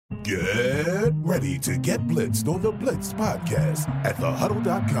Get ready to get blitzed on the Blitzed podcast at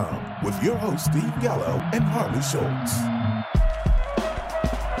thehuddle.com with your hosts Steve Gallo and Harley Schultz.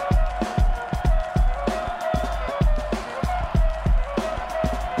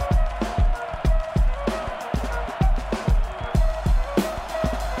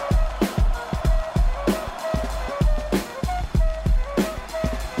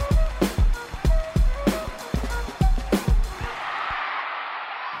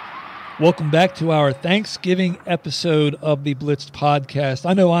 Welcome back to our Thanksgiving episode of the Blitzed podcast.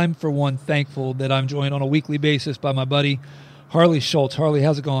 I know I'm, for one, thankful that I'm joined on a weekly basis by my buddy, Harley Schultz. Harley,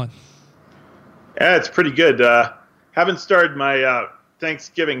 how's it going? Yeah, it's pretty good. Haven't started my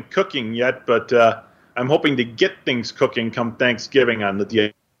Thanksgiving cooking yet, but I'm hoping to get things cooking come Thanksgiving on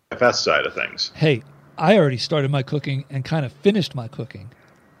the DFS side of things. Hey, I already started my cooking and kind of finished my cooking.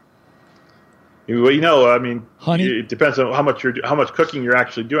 Well, I mean, honey, it depends on how much cooking you're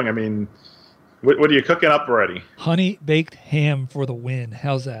actually doing. I mean, what are you cooking up already? Honey baked ham for the win.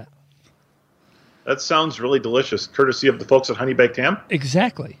 How's that? That sounds really delicious. Courtesy of the folks at Honey Baked Ham?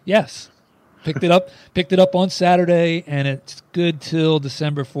 Exactly. Yes. Picked it up on Saturday, and it's good till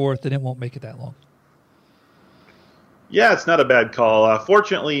December 4th, and it won't make it that long. Yeah, it's not a bad call.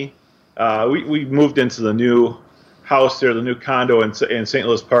 Fortunately, we moved into the new house there, the new condo in St.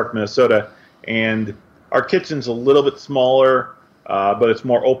 Louis Park, Minnesota. And our kitchen's a little bit smaller, but it's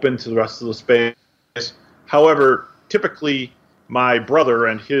more open to the rest of the space. However, typically my brother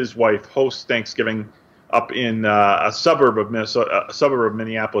and his wife host Thanksgiving up in a suburb of Minnesota, a suburb of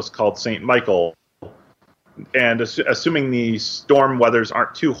Minneapolis called St. Michael. And assuming the storm weathers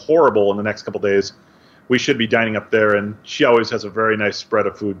aren't too horrible in the next couple days, we should be dining up there. And she always has a very nice spread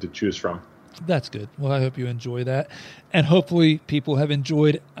of food to choose from. That's good. Well, I hope you enjoy that. And hopefully people have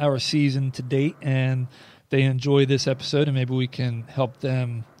enjoyed our season to date and they enjoy this episode, and maybe we can help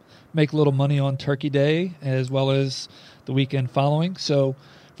them make a little money on Turkey Day as well as the weekend following. So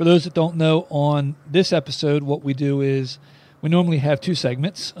for those that don't know, on this episode, what we do is we normally have two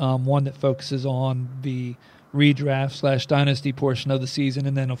segments, one that focuses on the redraft/dynasty portion of the season,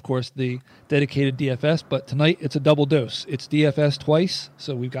 and then, of course, the dedicated DFS. But tonight, it's a double dose. It's DFS twice.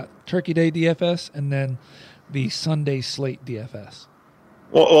 So we've got Turkey Day DFS and then the Sunday slate DFS.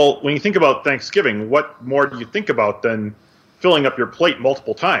 Well, when you think about Thanksgiving, what more do you think about than filling up your plate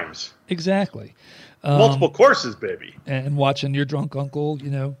multiple times? Exactly. Multiple courses, baby. And watching your drunk uncle,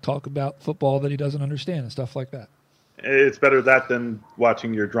 talk about football that he doesn't understand and stuff like that. It's better that than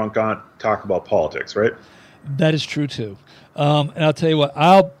watching your drunk aunt talk about politics, right? That is true, too. And I'll tell you what,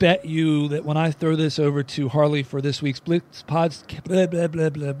 I'll bet you that when I throw this over to Harley for this week's Blitz podcast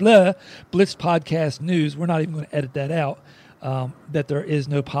news, we're not even going to edit that out, that there is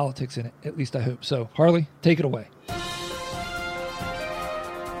no politics in it. At least I hope so. Harley, take it away.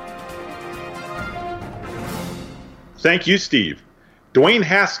 Thank you, Steve. Dwayne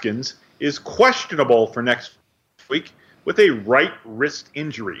Haskins is questionable for next week with a right wrist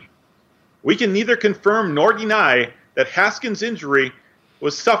injury. We can neither confirm nor deny that Haskins' injury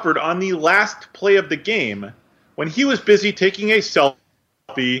was suffered on the last play of the game when he was busy taking a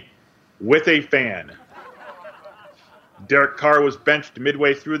selfie with a fan. Derek Carr was benched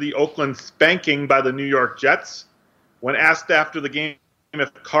midway through the Oakland spanking by the New York Jets. When asked after the game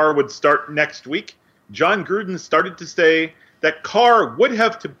if Carr would start next week, John Gruden started to say that Carr would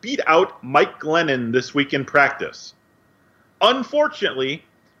have to beat out Mike Glennon this week in practice. Unfortunately,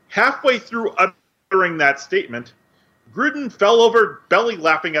 halfway through uttering that statement, Gruden fell over belly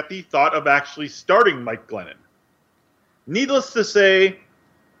laughing at the thought of actually starting Mike Glennon. Needless to say,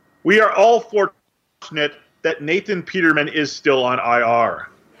 we are all fortunate that Nathan Peterman is still on IR.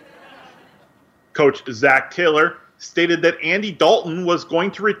 Coach Zach Taylor stated that Andy Dalton was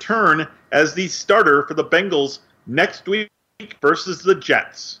going to return as the starter for the Bengals next week versus the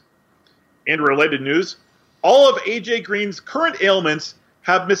Jets. In related news, all of A.J. Green's current ailments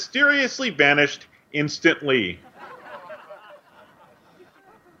have mysteriously vanished instantly.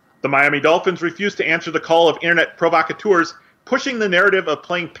 The Miami Dolphins refused to answer the call of internet provocateurs pushing the narrative of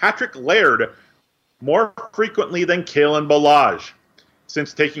playing Patrick Laird more frequently than Kalen Ballage.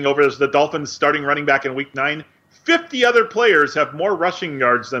 Since taking over as the Dolphins' starting running back in Week 9, 50 other players have more rushing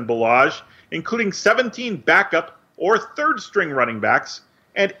yards than Ballage, including 17 backup or third-string running backs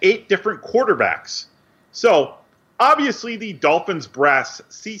and 8 different quarterbacks. So, obviously, the Dolphins brass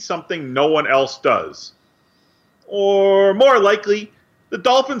see something no one else does. Or, more likely, the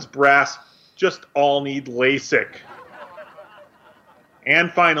Dolphins brass just all need LASIK.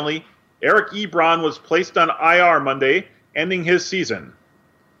 And finally, Eric Ebron was placed on IR Monday, ending his season.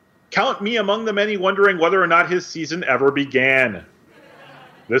 Count me among the many wondering whether or not his season ever began.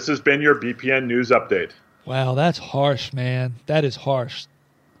 this has been your B.P.N. News Update. Wow, that's harsh, man. That is harsh.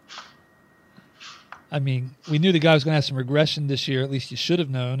 I mean, we knew the guy was going to have some regression this year. At least you should have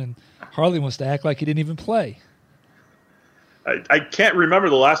known. And Harley wants to act like he didn't even play. I can't remember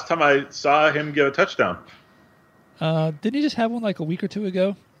the last time I saw him get a touchdown. Didn't he just have one like a week or two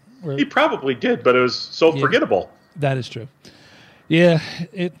ago? He probably did, but it was so forgettable. That is true. Yeah,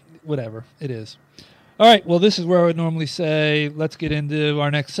 whatever. It is. All right, well, this is where I would normally say, let's get into our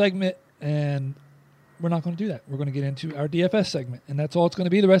next segment, and we're not going to do that. We're going to get into our DFS segment, and that's all it's going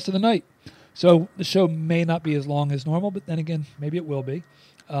to be the rest of the night. So the show may not be as long as normal, but then again, maybe it will be.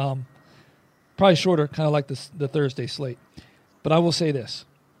 Probably shorter, kind of like the Thursday slate. But I will say this.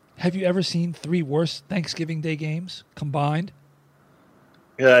 Have you ever seen 3 worse Thanksgiving Day games combined?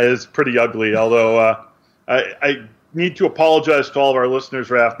 Yeah, it's pretty ugly, although I need to apologize to all of our listeners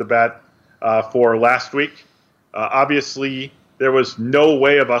right off the bat for last week. Obviously, there was no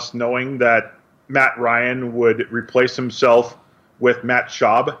way of us knowing that Matt Ryan would replace himself with Matt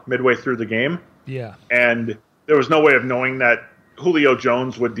Schaub midway through the game. Yeah. And there was no way of knowing that Julio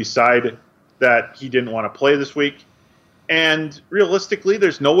Jones would decide that he didn't want to play this week. And realistically,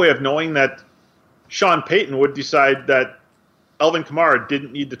 there's no way of knowing that Sean Payton would decide that Alvin Kamara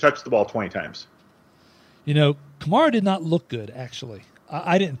didn't need to touch the ball 20 times. You know, Kamara did not look good, actually.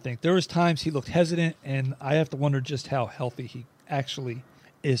 I didn't think. There was times he looked hesitant, and I have to wonder just how healthy he actually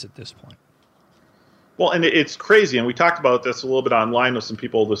is at this point. Well, and it's crazy, and we talked about this a little bit online with some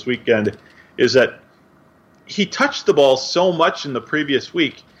people this weekend, is that he touched the ball so much in the previous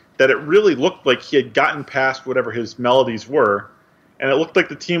week that it really looked like he had gotten past whatever his melodies were, and it looked like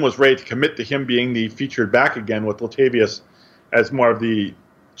the team was ready to commit to him being the featured back again with Latavius as more of the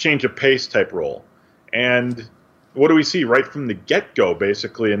change of pace type role. And what do we see right from the get-go,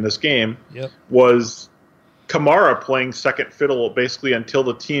 basically, in this game was Kamara playing second fiddle basically until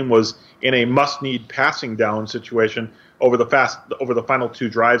the team was in a must-need passing down situation over the final 2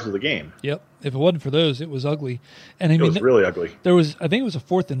 drives of the game. Yep. If it wasn't for those, it was ugly. And it was really ugly. There was, I think it was a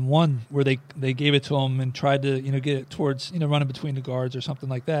 4th and 1 where they gave it to him and tried to, get it towards, running between the guards or something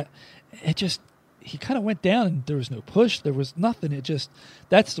like that. He kind of went down and there was no push. There was nothing.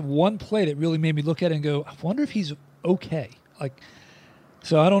 That's the one play that really made me look at it and go, I wonder if he's okay.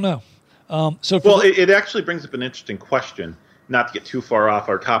 So I don't know. It actually brings up an interesting question, not to get too far off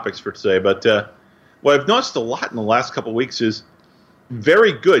our topics for today, but what I've noticed a lot in the last couple of weeks is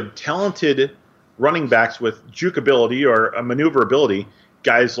very good, talented running backs with juke ability or maneuverability,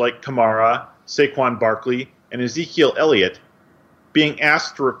 guys like Kamara, Saquon Barkley, and Ezekiel Elliott, being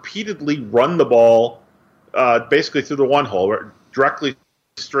asked to repeatedly run the ball basically through the one hole, or directly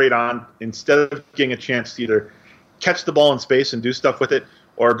straight on, instead of getting a chance to either catch the ball in space and do stuff with it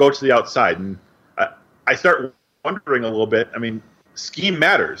or go to the outside. And I start wondering a little bit, I mean, scheme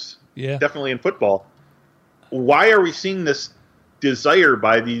matters, definitely in football. Why are we seeing this desire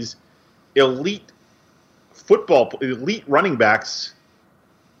by these elite running backs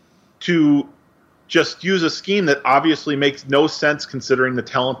to just use a scheme that obviously makes no sense considering the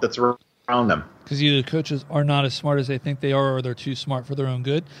talent that's around them? Because either the coaches are not as smart as they think they are, or they're too smart for their own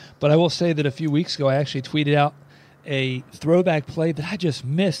good. But I will say that a few weeks ago, I actually tweeted out a throwback play that I just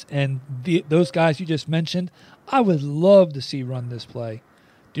missed, and those guys you just mentioned, I would love to see run this play.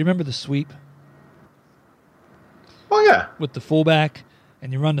 Do you remember the sweep? Oh, yeah. With the fullback,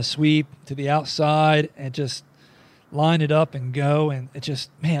 and you run the sweep to the outside and just line it up and go. And it just,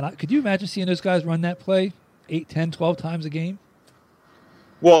 man, could you imagine seeing those guys run that play 8, 10, 12 times a game?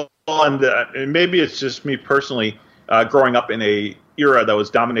 Well, and maybe it's just me personally growing up in a era that was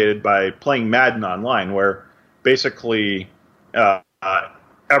dominated by playing Madden online, where basically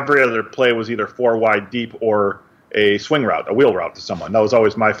every other play was either 4 wide deep or a swing route, a wheel route to someone. That was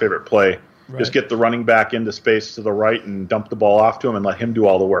always my favorite play. Right. Just get the running back into space to the right and dump the ball off to him and let him do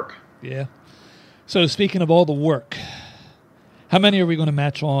all the work. Yeah. So speaking of all the work, how many are we going to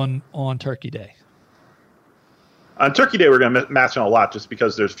match on Turkey Day? On Turkey Day, we're going to match on a lot just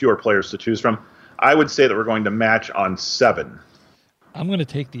because there's fewer players to choose from. I would say that we're going to match on 7. I'm going to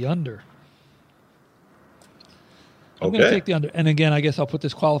take the under. I'm going to take the under. And again, I guess I'll put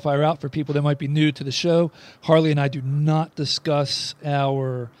this qualifier out for people that might be new to the show. Harley and I do not discuss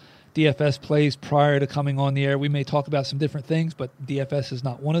our DFS plays prior to coming on the air. We may talk about some different things, but DFS is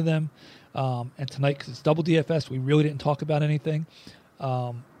not one of them. And tonight, because it's double DFS, we really didn't talk about anything.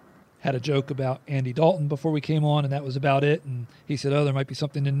 Had a joke about Andy Dalton before we came on, and that was about it. And he said, there might be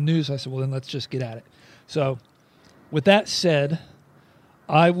something in the news. I said, well, then let's just get at it. So with that said,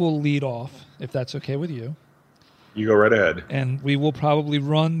 I will lead off, if that's okay with you. You go right ahead. And we will probably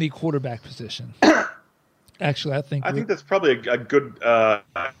run the quarterback position. Actually, I think that's probably a good.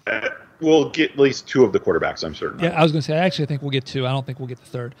 We'll get at least 2 of the quarterbacks, I'm certain. Yeah, I was going to say, I actually think we'll get 2. I don't think we'll get the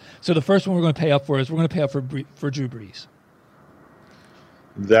third. So the first one we're going to pay up for is we're going to pay up for Drew Brees.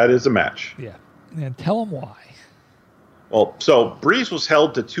 That is a match. Yeah. And tell them why. Well, so Brees was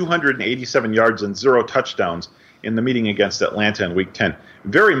held to 287 yards and 0 touchdowns in the meeting against Atlanta in Week 10.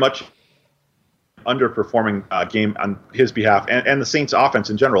 Very much underperforming game on his behalf and the Saints' offense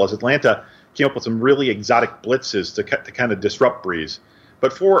in general, as Atlanta came up with some really exotic blitzes to kind of disrupt Brees.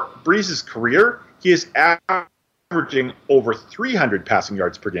 But for Brees' career, he is averaging over 300 passing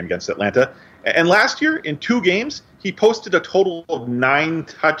yards per game against Atlanta. And last year, in 2 games, he posted a total of 9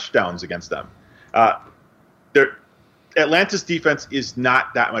 touchdowns against them. Atlanta's defense is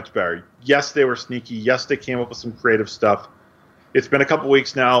not that much better. Yes, they were sneaky. Yes, they came up with some creative stuff. It's been a couple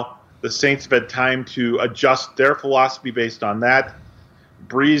weeks now. The Saints have had time to adjust their philosophy based on that.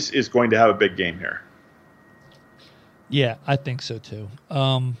 Brees is going to have a big game here. Yeah, I think so too.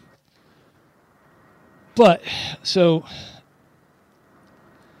 But so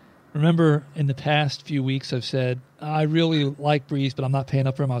remember in the past few weeks I've said I really like Brees, but I'm not paying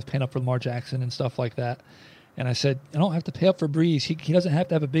up for him. I was paying up for Lamar Jackson and stuff like that. And I said, I don't have to pay up for Brees. He doesn't have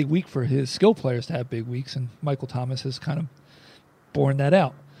to have a big week for his skill players to have big weeks, and Michael Thomas has kind of borne that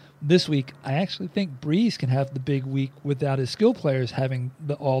out. This week, I actually think Brees can have the big week without his skill players having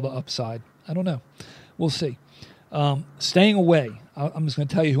all the upside. I don't know. We'll see. Staying away. I'm just going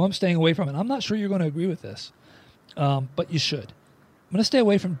to tell you who I'm staying away from, and I'm not sure you're going to agree with this, but you should. I'm going to stay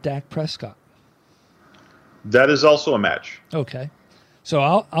away from Dak Prescott. That is also a match. Okay. So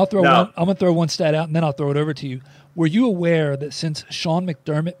I'll throw one. I'm going to throw one stat out, and then I'll throw it over to you. Were you aware that since Sean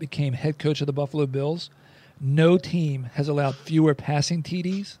McDermott became head coach of the Buffalo Bills, no team has allowed fewer passing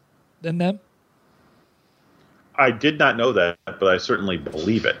TDs than them? I did not know that, but I certainly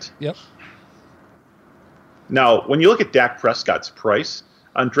believe it. Yep. Now, when you look at Dak Prescott's price,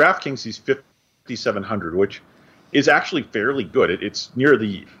 on DraftKings he's $5,700, which is actually fairly good. It's near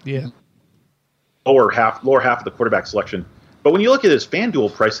the lower half of the quarterback selection. But when you look at his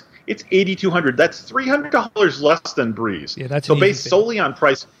FanDuel price, it's $8,200. That's $300 less than Brees. Yeah, that's so based solely on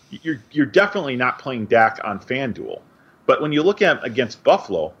price, you're definitely not playing Dak on FanDuel. But when you look at against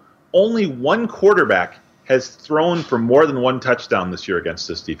Buffalo, only one quarterback has thrown for more than 1 touchdown this year against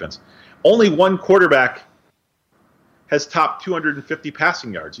this defense. Only one quarterback has topped 250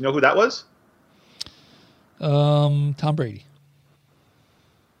 passing yards. You know who that was? Tom Brady.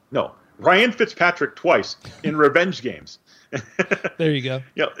 No, Ryan Fitzpatrick twice in revenge games. There you go.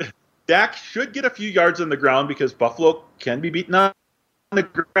 Dak should get a few yards on the ground because Buffalo can be beaten on the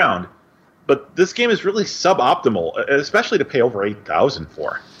ground. But this game is really suboptimal, especially to pay over $8,000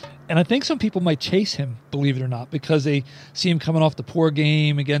 for. And I think some people might chase him, believe it or not, because they see him coming off the poor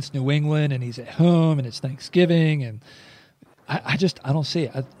game against New England, and he's at home, and it's Thanksgiving, and I don't see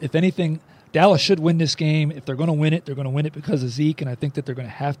it. If anything, Dallas should win this game. If they're going to win it, they're going to win it because of Zeke, and I think that they're going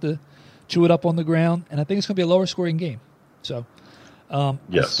to have to chew it up on the ground, and I think it's going to be a lower scoring game. So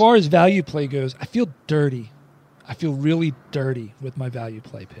as far as value play goes, I feel dirty. I feel really dirty with my value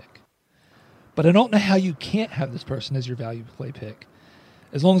play pick. But I don't know how you can't have this person as your value play pick,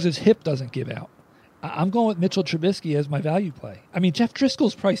 as long as his hip doesn't give out. I'm going with Mitchell Trubisky as my value play. I mean, Jeff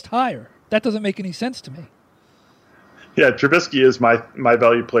Driscoll's priced higher. That doesn't make any sense to me. Yeah, Trubisky is my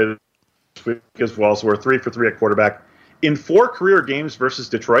value play this week as well, so we're 3 for 3 at quarterback. In 4 career games versus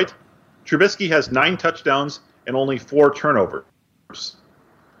Detroit, Trubisky has 9 touchdowns and only 4 turnovers.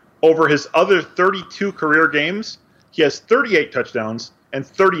 Over his other 32 career games, he has 38 touchdowns and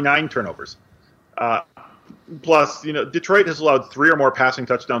 39 turnovers. Plus, Detroit has allowed 3 or more passing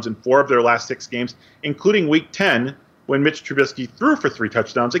touchdowns in 4 of their last 6 games, including Week 10 when Mitch Trubisky threw for 3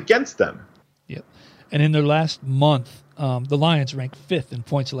 touchdowns against them. Yep. And in their last month, the Lions ranked 5th in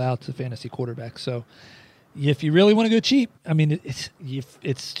points allowed to fantasy quarterbacks. So if you really want to go cheap, I mean,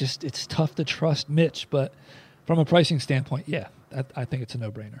 it's tough to trust Mitch, but from a pricing standpoint, I think it's a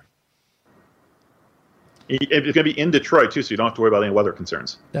no-brainer. It's going to be in Detroit, too, so you don't have to worry about any weather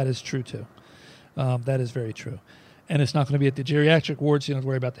concerns. That is true, too. That is very true. And it's not going to be at the geriatric ward, so you don't have to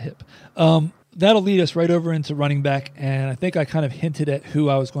worry about the hip. That'll lead us right over into running back, and I think I kind of hinted at who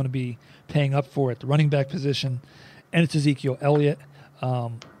I was going to be paying up for at the running back position, and it's Ezekiel Elliott.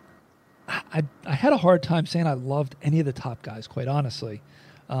 I had a hard time saying I loved any of the top guys, quite honestly.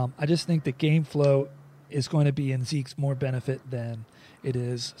 I just think that game flow is going to be in Zeke's more benefit than it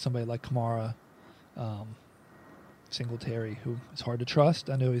is somebody like Kamara, Singletary, who is hard to trust.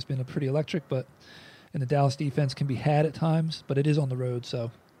 I know he's been pretty electric, but in the Dallas defense can be had at times, but it is on the road,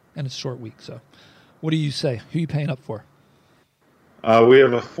 and it's a short week. So what do you say? Who are you paying up for? We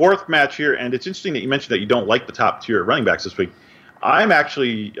have a fourth match here, and it's interesting that you mentioned that you don't like the top tier running backs this week. I'm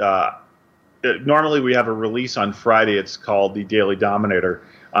actually normally we have a release on Friday. It's called the Daily Dominator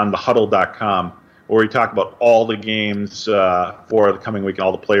on the Huddle.com, where we talk about all the games for the coming week and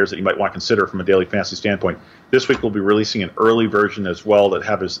all the players that you might want to consider from a daily fantasy standpoint. This week we'll be releasing an early version as well that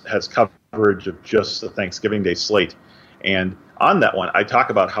has coverage of just the Thanksgiving Day slate. And on that one, I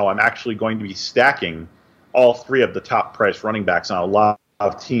talk about how I'm actually going to be stacking all three of the top price running backs on a lot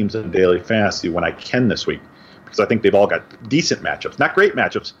of teams in daily fantasy when I can this week, because I think they've all got decent matchups. Not great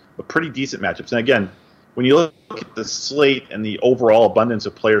matchups, but pretty decent matchups. And again, when you look at the slate and the overall abundance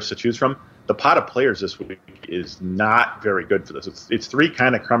of players to choose from, the pot of players this week is not very good for this. It's three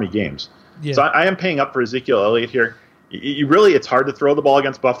kind of crummy games. Yeah. So I am paying up for Ezekiel Elliott here. It's hard to throw the ball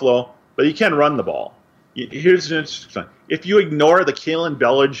against Buffalo, but you can run the ball. Here's an interesting one. If you ignore the Kalen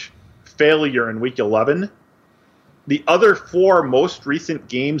Ballage failure in Week 11, the other four most recent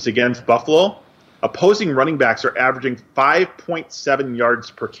games against Buffalo, opposing running backs are averaging 5.7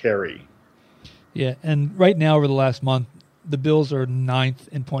 yards per carry. Yeah, and right now over the last month, the Bills are 9th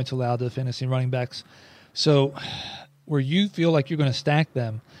in points allowed to fantasy running backs. So where you feel like you're going to stack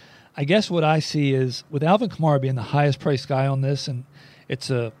them, I guess what I see is with Alvin Kamara being the highest priced guy on this, and it's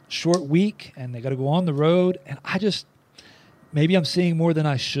a short week, and they got to go on the road, and maybe I'm seeing more than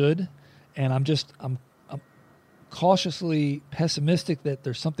I should, and I'm cautiously pessimistic that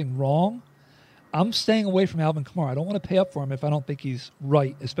there's something wrong. I'm staying away from Alvin Kamara. I don't want to pay up for him if I don't think he's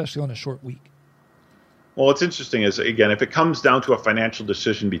right, especially on a short week. Well, what's interesting is, again, if it comes down to a financial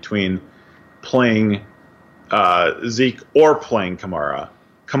decision between playing Zeke or playing Kamara,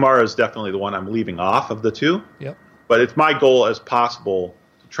 Kamara is definitely the one I'm leaving off of the two. Yep. But it's my goal as possible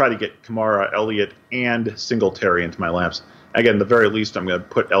to try to get Kamara, Elliott, and Singletary into my lineups. Again, the very least, I'm going to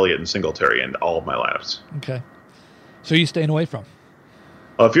put Elliott and Singletary into all of my lineups. Okay. So you staying away from?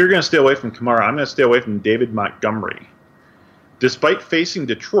 Well, if you're going to stay away from Kamara, I'm going to stay away from David Montgomery. Despite facing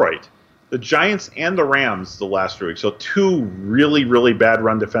Detroit, the Giants and the Rams the last 3 weeks, so two really, really bad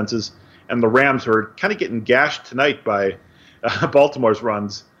run defenses, and the Rams are kind of getting gashed tonight by Baltimore's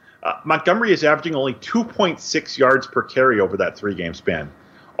runs. Montgomery is averaging only 2.6 yards per carry over that 3-game span.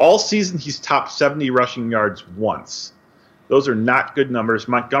 All season, he's topped 70 rushing yards once. Those are not good numbers.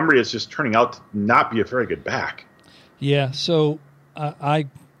 Montgomery is just turning out to not be a very good back. Yeah, so I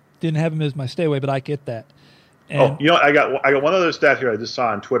didn't have him as my stay away, but I get that. And I got one other stat here I just saw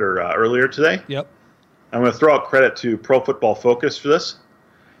on Twitter earlier today. Yep. I'm going to throw out credit to Pro Football Focus for this.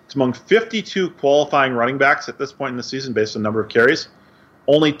 It's among 52 qualifying running backs at this point in the season based on number of carries.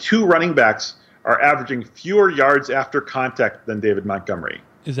 Only 2 running backs are averaging fewer yards after contact than David Montgomery.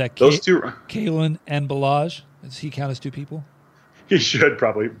 Is that those two? Kalen and Ballage? Does he count as 2 people? He should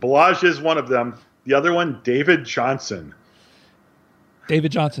probably. Ballage is one of them. The other one, David Johnson.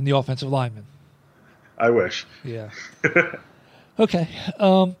 David Johnson, the offensive lineman. I wish. Yeah. Okay.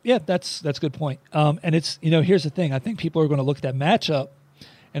 Yeah, that's a good point. And it's, here's the thing. I think people are going to look at that matchup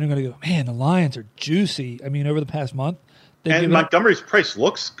and they're going to go, man, the Lions are juicy. I mean, over the past month. And Montgomery's price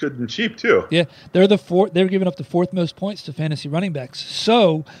looks good and cheap too. Yeah, they're giving up the 4th most points to fantasy running backs.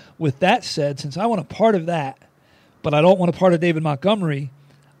 So, with that said, since I want a part of that, but I don't want a part of David Montgomery,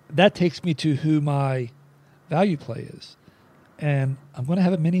 that takes me to who my value play is. And I'm going to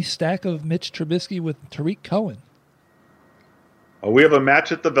have a mini stack of Mitch Trubisky with Tariq Cohen. We have a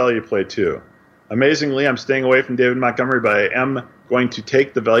match at the value play too. Amazingly, I'm staying away from David Montgomery, but I am going to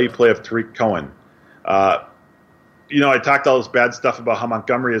take the value play of Tariq Cohen. I talked all this bad stuff about how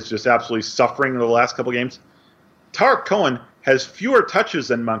Montgomery is just absolutely suffering in the last couple games. Tariq Cohen has fewer touches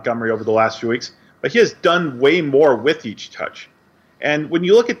than Montgomery over the last few weeks, but he has done way more with each touch. And when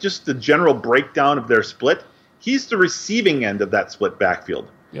you look at just the general breakdown of their split, he's the receiving end of that split backfield.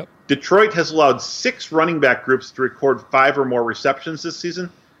 Yep. Detroit has allowed 6 running back groups to record 5 or more receptions this season.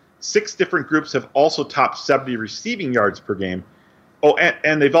 6 different groups have also topped 70 receiving yards per game. Oh,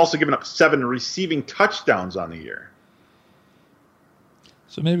 and they've also given up 7 receiving touchdowns on the year.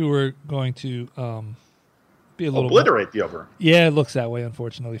 So maybe we're going to be a little obliterate the over. Yeah, it looks that way,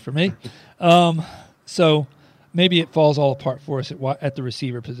 unfortunately for me. So maybe it falls all apart for us at the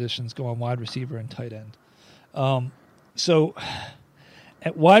receiver positions, going wide receiver and tight end. So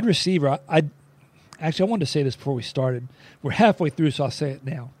at wide receiver, I wanted to say this before we started. We're halfway through, so I'll say it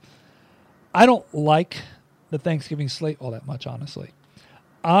now. I don't like the Thanksgiving slate all that much, honestly.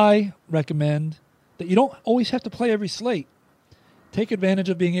 I recommend that you don't always have to play every slate. Take advantage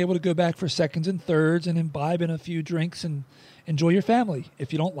of being able to go back for seconds and thirds and imbibe in a few drinks and enjoy your family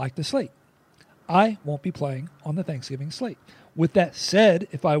if you don't like the slate. I won't be playing on the Thanksgiving slate. With that said,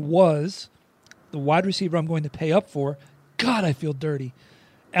 if I was, the wide receiver I'm going to pay up for God, I feel dirty.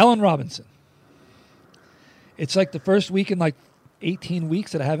 Allen Robinson. It's like the first week in like 18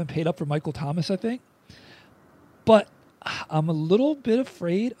 weeks that I haven't paid up for Michael Thomas, I think. But I'm a little bit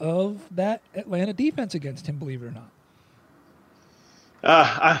afraid of that Atlanta defense against him, believe it or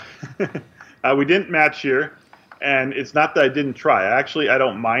not. We didn't match here, and it's not that I didn't try. I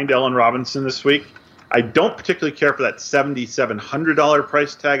don't mind Allen Robinson this week. I don't particularly care for that $7,700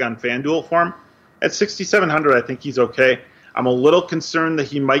 price tag on FanDuel for him. At $6,700, I think he's okay. I'm a little concerned that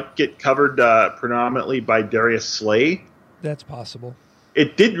he might get covered predominantly by Darius Slay. That's possible.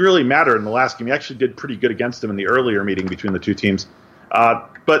 It didn't really matter in the last game. He actually did pretty good against him in the earlier meeting between the two teams.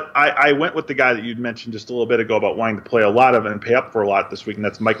 But I went with the guy that you'd mentioned just a little bit ago about wanting to play a lot of and pay up for a lot this week, and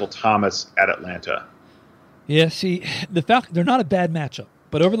that's Michael Thomas at Atlanta. Yeah, see, the Falcons, they're not a bad matchup.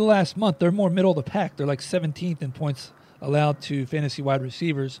 But over the last month, they're more middle of the pack. They're like 17th in points allowed to fantasy wide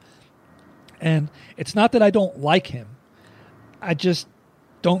receivers. And it's not that I don't like him. I just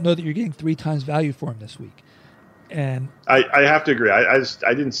don't know that you're getting 3 times value for him this week. And I have to agree. I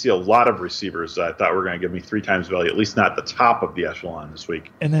didn't see a lot of receivers that I thought were going to give me 3 times value, at least not at the top of the echelon this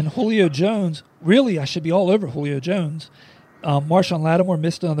week. And then Julio Jones, really, I should be all over Julio Jones. Marshawn Lattimore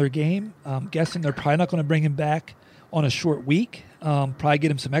missed another game. I'm guessing they're probably not going to bring him back on a short week. Probably get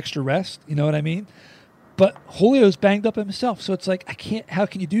him some extra rest. You know what I mean? But Julio's banged up himself, so it's like, how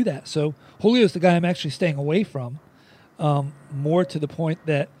can you do that? So Julio's the guy I'm actually staying away from. More to the point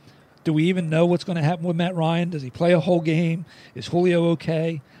that, do we even know what's going to happen with Matt Ryan? Does he play a whole game? Is Julio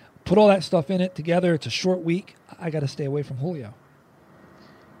okay? Put all that stuff in it together. It's a short week. I got to stay away from Julio.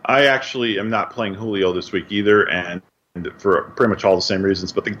 I actually am not playing Julio this week either, and for pretty much all the same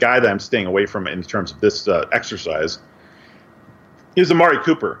reasons. But the guy that I'm staying away from in terms of this exercise is Amari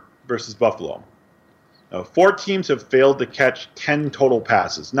Cooper versus Buffalo. 4 teams have failed to catch 10 total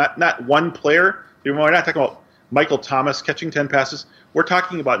passes. Not one player. We're not talking about Michael Thomas catching 10 passes. We're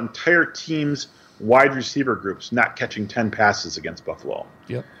talking about entire teams' wide receiver groups not catching 10 passes against Buffalo.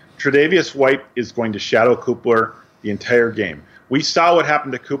 Yep. Tre'Davious White is going to shadow Cooper the entire game. We saw what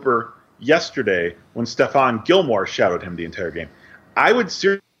happened to Cooper yesterday when Stephon Gilmore shadowed him the entire game. I would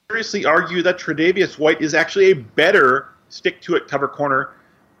seriously argue that Tre'Davious White is actually a better stick-to-it cover corner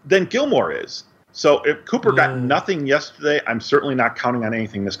than Gilmore is. So if Cooper got nothing yesterday, I'm certainly not counting on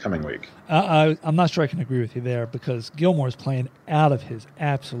anything this coming week. I'm not sure I can agree with you there because Gilmore's playing out of his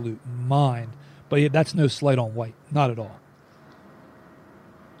absolute mind. But yeah, that's no slight on White. Not at all.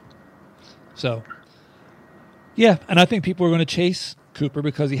 So, yeah, and I think people are going to chase Cooper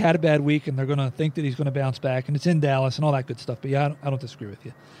because he had a bad week and they're going to think that he's going to bounce back. And it's in Dallas and all that good stuff. But yeah, I don't disagree with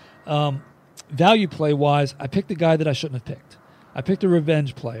you. Value play-wise, I picked a guy that I shouldn't have picked. I picked a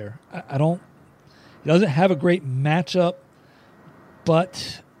revenge player. He doesn't have a great matchup,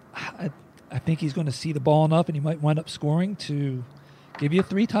 but I think he's going to see the ball enough and he might wind up scoring to give you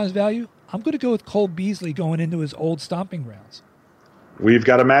 3 times value. I'm going to go with Cole Beasley going into his old stomping grounds. We've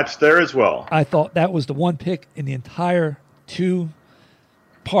got a match there as well. I thought that was the one pick in the entire 2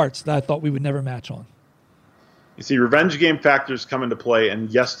 parts that I thought we would never match on. You see, revenge game factors come into play, and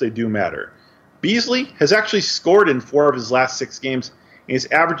yes, they do matter. Beasley has actually scored in 4 of his last 6 games, and is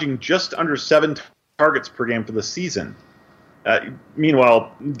averaging just under 7 targets per game for the season.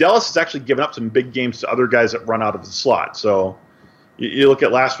 Meanwhile, Dallas has actually given up some big games to other guys that run out of the slot. So you look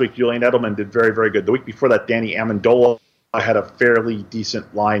at last week, Julian Edelman did very, very good. The week before that, Danny Amendola had a fairly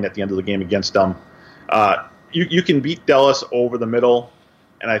decent line at the end of the game against them. You can beat Dallas over the middle,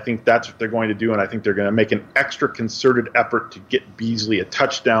 and I think that's what they're going to do, and I think they're going to make an extra concerted effort to get Beasley a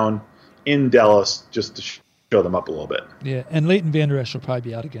touchdown in Dallas just to show them up a little bit. Yeah, and Leighton Vander Esch will probably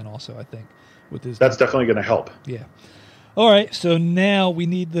be out again also, I think. That's definitely going to help. Yeah. All right, so now we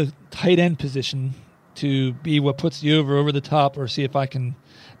need the tight end position to be what puts the over the top, or see if I can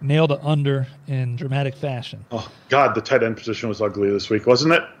nail the under in dramatic fashion. Oh, God, the tight end position was ugly this week,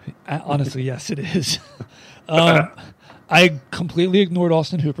 wasn't it? Honestly, yes, it is. I completely ignored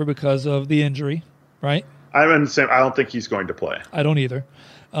Austin Hooper because of the injury, right? I'm in the same. I don't think he's going to play. I don't either.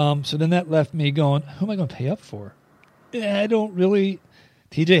 So then that left me going, who am I going to pay up for? I don't really.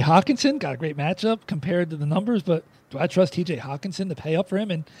 TJ Hawkinson got a great matchup compared to the numbers, but do I trust TJ Hawkinson to pay up for him?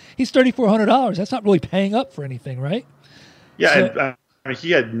 And he's $3,400. That's not really paying up for anything, right? Yeah, so, and, I mean,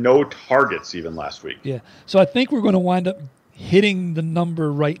 he had no targets even last week. Yeah, so I think we're going to wind up hitting the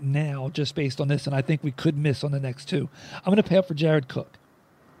number right now just based on this, and I think we could miss on the next 2. I'm going to pay up for Jared Cook.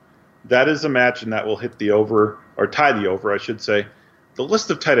 That is a match, and that will hit the over, or tie the over, I should say. The list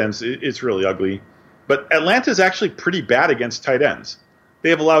of tight ends is really ugly, but Atlanta is actually pretty bad against tight ends. They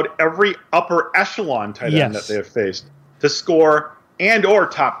have allowed every upper echelon tight end that they have faced to score and or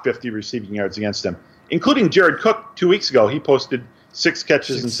top 50 receiving yards against them, including Jared Cook, 2 weeks ago, he posted 6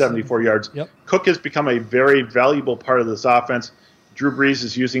 catches and 74 yards. Yep. Cook has become a very valuable part of this offense. Drew Brees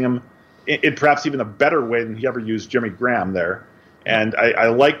is using him in perhaps even a better way than he ever used Jimmy Graham there. And I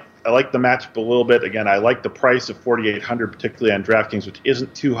like the matchup a little bit. Again, I like the price of $4,800, particularly on DraftKings, which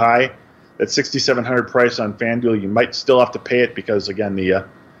isn't too high. That $6,700 price on FanDuel, you might still have to pay it because, again,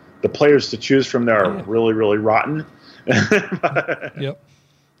 the players to choose from there are really, really rotten. Yep.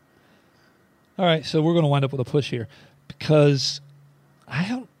 All right, so we're going to wind up with a push here because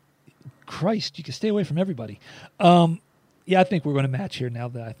Christ, you can stay away from everybody. Yeah, I think we're going to match here now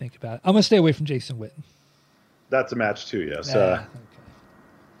that I think about it. I'm going to stay away from Jason Witten. That's a match too, yes. Okay.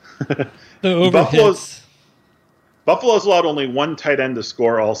 The overhits. Buffalo's allowed only one tight end to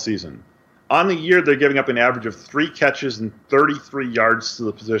score all season. On the year, they're giving up an average of 3 catches and 33 yards to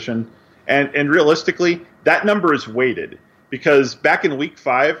the position. And realistically, that number is weighted because back in Week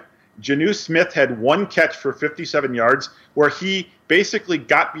 5, Jonnu Smith had 1 catch for 57 yards where he basically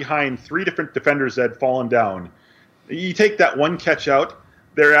got behind 3 different defenders that had fallen down. You take that 1 catch out,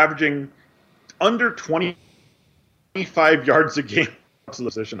 they're averaging under 25 yards a game to the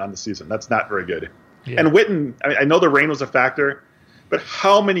position on the season. That's not very good. Yeah. And Witten, I know the rain was a factor, but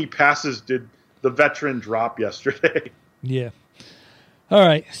how many passes did the veteran drop yesterday? Yeah. All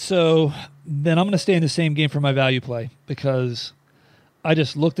right, so then I'm going to stay in the same game for my value play because I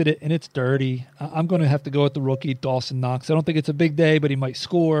just looked at it and it's dirty. I'm going to have to go with the rookie, Dawson Knox. I don't think it's a big day, but he might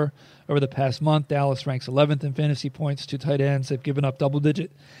score. Over the past month, Dallas ranks 11th in fantasy points to tight ends. They've given up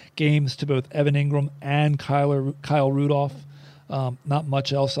double-digit games to both Evan Ingram and Kyle Rudolph. Not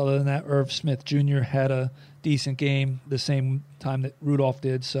much else other than that. Irv Smith Jr. had a decent game the same time that Rudolph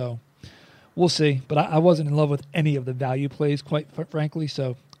did, so we'll see. But I wasn't in love with any of the value plays, quite frankly,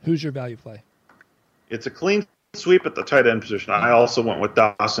 so who's your value play? It's a clean sweep at the tight end position. I also went with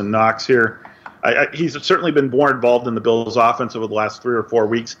Dawson Knox here. He's certainly been more involved in the Bills' offense over the last 3 or 4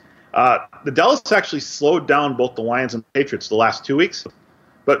 weeks. The Dallas actually slowed down both the Lions and Patriots the last 2 weeks.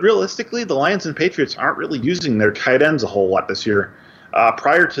 But realistically, the Lions and Patriots aren't really using their tight ends a whole lot this year.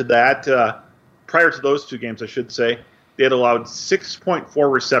 Prior to those 2 games, I should say, they had allowed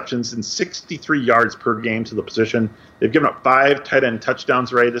 6.4 receptions and 63 yards per game to the position. They've given up 5 tight end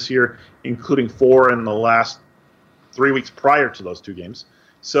touchdowns already this year, including 4 in the last 3 weeks prior to those 2 games.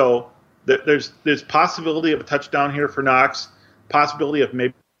 So there's possibility of a touchdown here for Knox, possibility of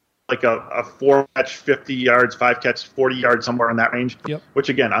maybe like a 4-catch, 50 yards, 5-catch, 40 yards, somewhere in that range. Yep. Which,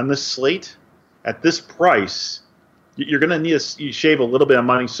 again, on this slate, at this price, you're going to need to shave a little bit of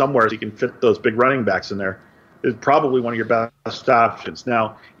money somewhere so you can fit those big running backs in there. It's probably one of your best options.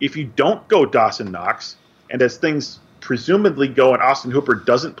 Now, if you don't go Dawson Knox, and as things presumably go and Austin Hooper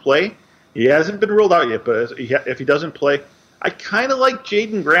doesn't play, he hasn't been ruled out yet, but if he doesn't play, I kind of like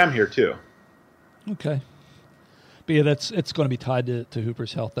Jaden Graham here too. Okay. But yeah, it's going to be tied to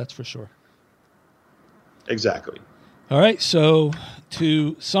Hooper's health, that's for sure. Exactly. All right, so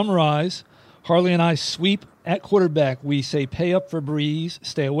to summarize, Harley and I sweep at quarterback. We say pay up for Breeze,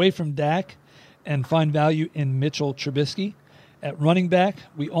 stay away from Dak, and find value in Mitchell Trubisky. At running back,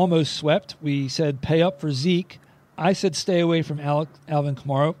 we almost swept. We said pay up for Zeke. I said stay away from Alvin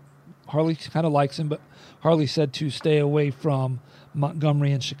Kamara. Harley kind of likes him, but Harley said to stay away from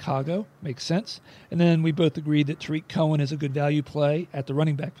Montgomery and Chicago. Makes sense. And then we both agreed that Tariq Cohen is a good value play at the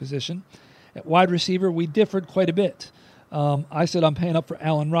running back position. At wide receiver, we differed quite a bit. I said I'm paying up for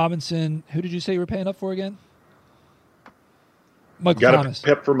Allen Robinson. Who did you say you were paying up for again? Michael Thomas. Got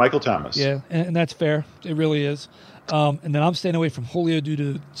to pay up for Michael Thomas. Yeah, and that's fair. It really is. And then I'm staying away from Julio due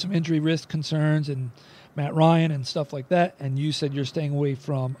to some injury risk concerns and Matt Ryan and stuff like that. And you said you're staying away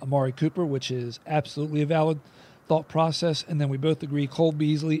from Amari Cooper, which is absolutely a valid thought process. And then we both agree Cole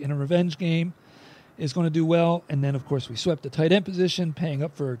Beasley in a revenge game is going to do well. And then, of course, we swept the tight end position, paying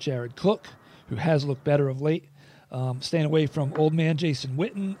up for Jared Cook, who has looked better of late. Staying away from old man Jason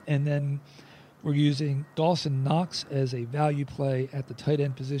Witten. And then we're using Dawson Knox as a value play at the tight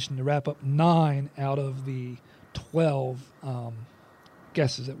end position to wrap up 9 out of the 12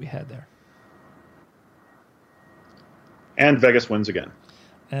 guesses that we had there. And Vegas wins again.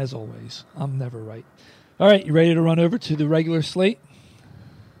 As always. I'm never right. All right, you ready to run over to the regular slate?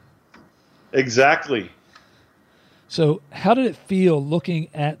 Exactly. So how did it feel looking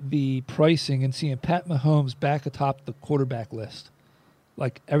at the pricing and seeing Pat Mahomes back atop the quarterback list?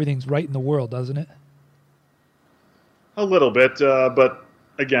 Like everything's right in the world, doesn't it? A little bit, but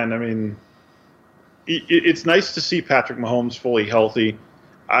again, I mean, it's nice to see Patrick Mahomes fully healthy.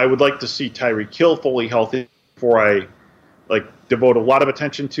 I would like to see Tyreek Hill fully healthy before I devote a lot of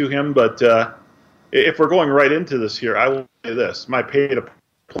attention to him. But if we're going right into this here, I will say this: my pay to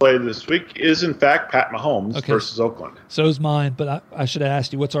play this week is, in fact, Pat Mahomes versus Oakland. So is mine, but I should have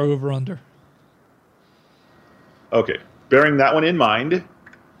asked you, what's our over-under? Okay. Bearing that one in mind, I'm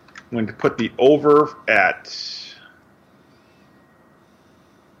going to put the over at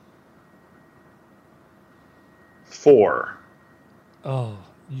 4. Oh,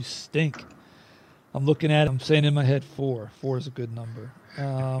 you stink. I'm looking at it. I'm saying in my head 4. 4 is a good number.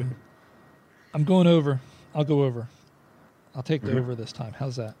 I'm going over. I'll go over. I'll take the over this time.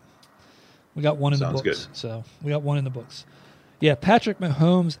 How's that? We got one in the books. Good. So we got one in the books. Yeah, Patrick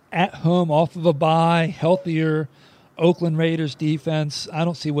Mahomes at home off of a bye, healthier. Oakland Raiders defense. I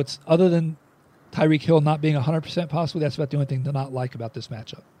don't see what's other than Tyreek Hill not being 100% possibly. That's about the only thing to not like about this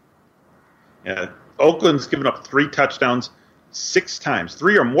matchup. Yeah, Oakland's given up 3 touchdowns 6 times,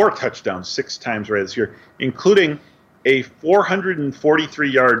 3 or more touchdowns 6 times right this year, including a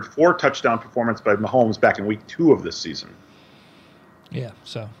 443-yard, 4-touchdown performance by Mahomes back in week 2 of this season. Yeah,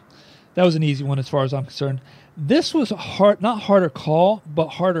 so that was an easy one as far as I'm concerned. This was a not harder call, but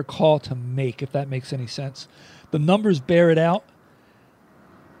harder call to make, if that makes any sense. The numbers bear it out.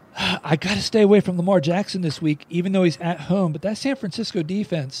 I got to stay away from Lamar Jackson this week, even though he's at home. But that San Francisco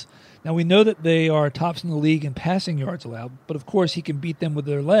defense, now we know that they are tops in the league in passing yards allowed, but of course he can beat them with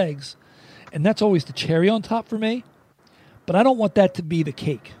their legs, and that's always the cherry on top for me. But I don't want that to be the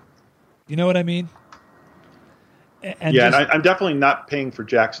cake. You know what I mean? And I'm definitely not paying for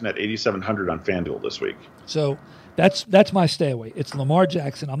Jackson at 8,700 on FanDuel this week. So that's my stay away. It's Lamar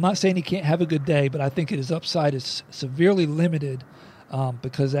Jackson. I'm not saying he can't have a good day, but I think his upside is severely limited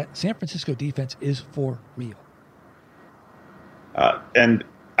because that San Francisco defense is for real. And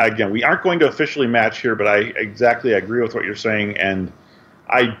again, we aren't going to officially match here, but I agree with what you're saying, and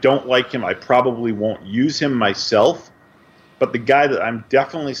I don't like him. I probably won't use him myself. But the guy that I'm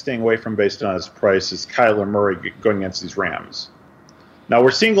definitely staying away from based on his price is Kyler Murray going against these Rams. Now, we're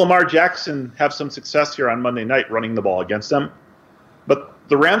seeing Lamar Jackson have some success here on Monday night running the ball against them. But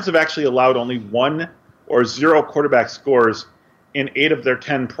the Rams have actually allowed only 1 or 0 quarterback scores in 8 of their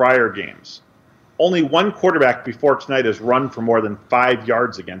 10 prior games. Only 1 quarterback before tonight has run for more than 5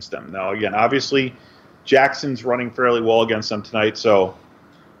 yards against them. Now, again, obviously, Jackson's running fairly well against them tonight, so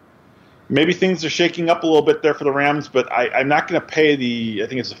maybe things are shaking up a little bit there for the Rams, but I'm not going to pay I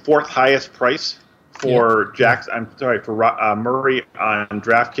think it's the 4th highest price for Murray on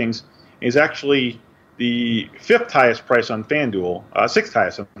DraftKings. He's actually the 5th highest price on FanDuel, 6th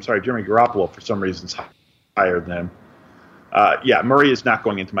highest. Jimmy Garoppolo for some reason is higher than him. Murray is not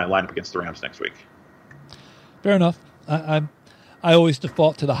going into my lineup against the Rams next week. Fair enough. I always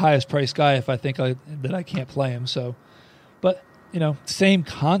default to the highest price guy if I think that I can't play him. So, but same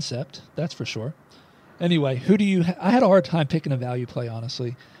concept, that's for sure. Anyway, I had a hard time picking a value play,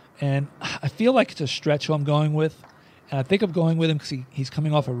 honestly. And I feel like it's a stretch who I'm going with. And I think I'm going with him because he's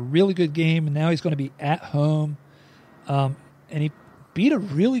coming off a really good game, and now he's going to be at home. And he beat a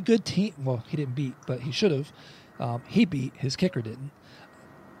really good team. Well, he didn't beat, but he should have. He beat. His kicker didn't.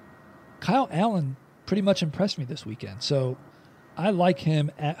 Kyle Allen pretty much impressed me this weekend. So I like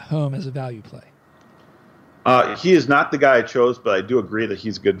him at home as a value play. He is not the guy I chose, but I do agree that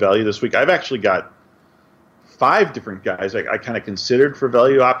he's good value this week. I've actually got 5 different guys I kind of considered for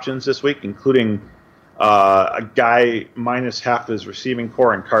value options this week, including a guy minus half his receiving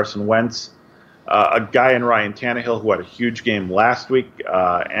core in Carson Wentz, a guy in Ryan Tannehill who had a huge game last week,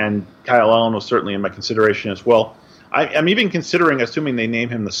 and Kyle Allen was certainly in my consideration as well. I'm even considering, assuming they name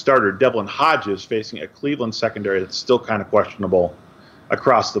him the starter, Devlin Hodges facing a Cleveland secondary that's still kind of questionable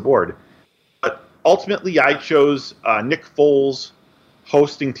across the board. Ultimately, I chose Nick Foles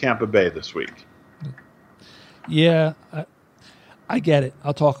hosting Tampa Bay this week. Yeah, I get it.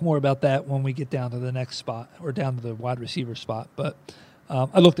 I'll talk more about that when we get down to the next spot or down to the wide receiver spot. But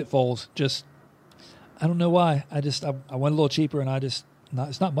I looked at Foles. I don't know why. I went a little cheaper, and it's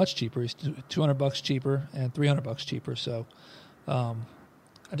not much cheaper. He's $200 cheaper and $300 cheaper. So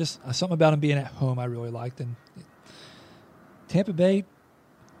something about him being at home I really liked. And Tampa Bay,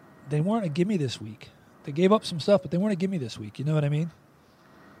 they weren't a gimme this week. They gave up some stuff, but they weren't a gimme this week. You know what I mean?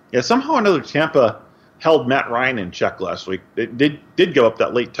 Yeah, somehow or another Tampa held Matt Ryan in check last week. They did give up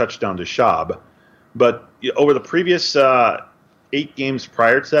that late touchdown to Schaub. But over the previous 8 games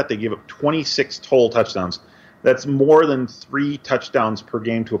prior to that, they gave up 26 total touchdowns. That's more than 3 touchdowns per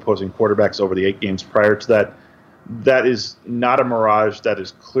game to opposing quarterbacks over the 8 games prior to that. That is not a mirage. That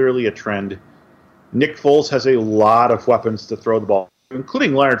is clearly a trend. Nick Foles has a lot of weapons to throw the ball,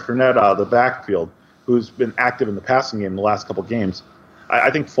 including Leonard Fournette out of the backfield, who's been active in the passing game in the last couple games. I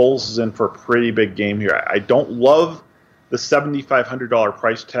think Foles is in for a pretty big game here. I don't love the $7,500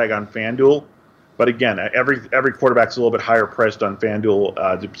 price tag on FanDuel, But again, every quarterback's a little bit higher priced on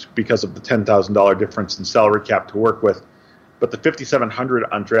FanDuel just because of the $10,000 difference in salary cap to work with. But the 5,700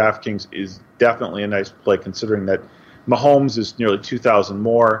 on DraftKings is definitely a nice play, considering that Mahomes is nearly 2,000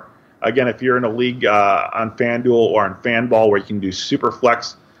 more. Again, if you're in a league on FanDuel or on FanBall where you can do super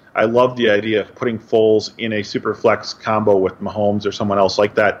flex, I love the idea of putting Foles in a super flex combo with Mahomes or someone else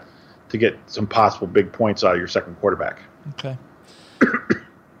like that to get some possible big points out of your second quarterback. Okay.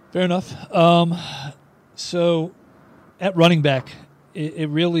 Fair enough. So at running back, it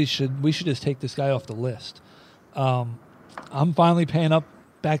really we should just take this guy off the list. I'm finally paying up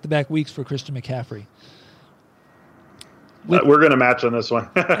back-to-back weeks for Christian McCaffrey. We're going to match on this one.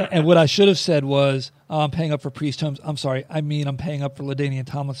 And what I should have said was, I'm paying up for Priest Holmes. I'm sorry. I mean, I'm paying up for LaDainian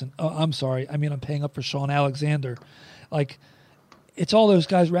Tomlinson. Oh, I'm sorry. I mean, I'm paying up for Sean Alexander. Like, it's all those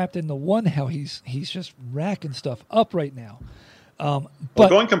guys wrapped into one. How he's just racking stuff up right now. But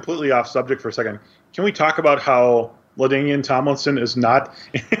going completely off subject for a second, can we talk about how LaDainian Tomlinson is not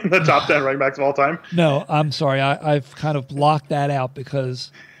in the top 10 running backs of all time? No, I'm sorry. I've kind of blocked that out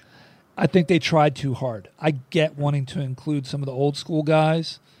because I think they tried too hard. I get wanting to include some of the old school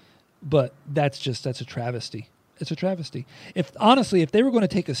guys, but that's a travesty. It's a travesty. If they were going to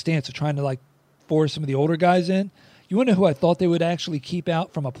take a stance of trying to like force some of the older guys in, you want to know who I thought they would actually keep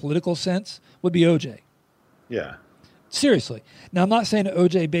out from a political sense would be OJ. Yeah. Seriously. Now, I'm not saying that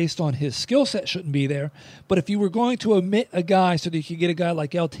OJ, based on his skill set, shouldn't be there, but if you were going to omit a guy so that you could get a guy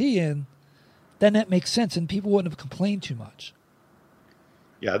like LT in, then that makes sense, and people wouldn't have complained too much.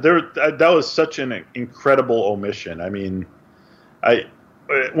 Yeah, that was such an incredible omission. I mean,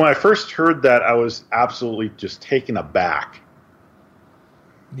 when I first heard that, I was absolutely just taken aback.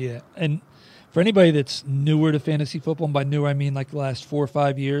 Yeah, and for anybody that's newer to fantasy football, and by newer I mean like the last 4 or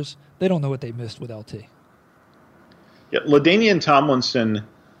 5 years, they don't know what they missed with LT. Yeah, LaDainian Tomlinson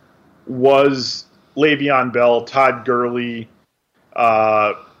was Le'Veon Bell, Todd Gurley,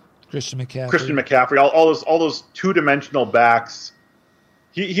 Christian McCaffrey, all those two-dimensional backs.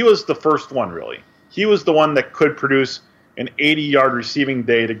 He was the first one, really. He was the one that could produce an 80-yard receiving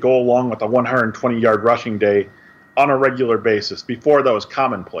day to go along with a 120-yard rushing day on a regular basis. Before that was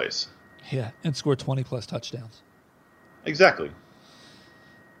commonplace. Yeah, and score 20-plus touchdowns. Exactly.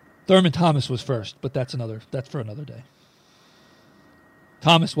 Thurman Thomas was first, but that's for another day.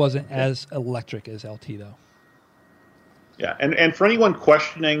 Thomas wasn't as electric as LT, though. Yeah, and for anyone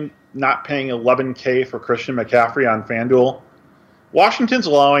questioning not paying $11K for Christian McCaffrey on FanDuel, Washington's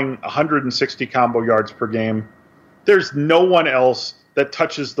allowing 160 combo yards per game. There's no one else that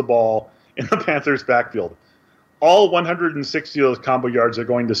touches the ball in the Panthers' backfield. All 160 of those combo yards are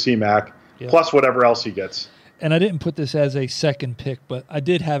going to C-Mac, plus whatever else he gets. And I didn't put this as a second pick, but I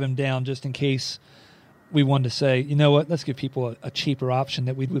did have him down just in case we wanted to say, you know what, let's give people a cheaper option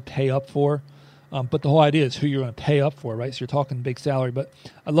that we would pay up for. But the whole idea is who you're going to pay up for, right? So you're talking big salary. But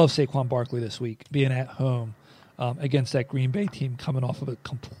I love Saquon Barkley this week, being at home against that Green Bay team coming off of a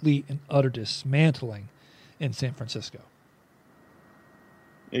complete and utter dismantling in San Francisco.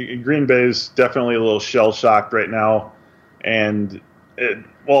 Green Bay is definitely a little shell-shocked right now. And,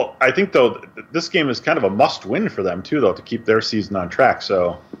 I think, though, this game is kind of a must-win for them, too, though, to keep their season on track.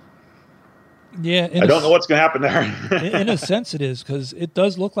 So yeah, I don't know what's going to happen there. In a sense it is, because it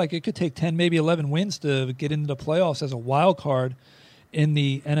does look like it could take 10, maybe 11 wins to get into the playoffs as a wild card in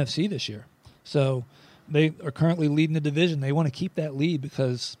the NFC this year. So they are currently leading the division. They want to keep that lead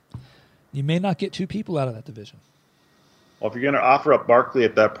because you may not get two people out of that division. Well, if you're going to offer up Barkley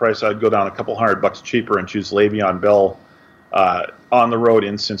at that price, I'd go down a couple $100 cheaper and choose Le'Veon Bell on the road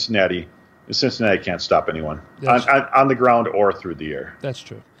in Cincinnati. Cincinnati can't stop anyone on the ground or through the air. That's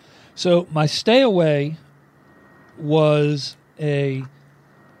true. So my stay away was a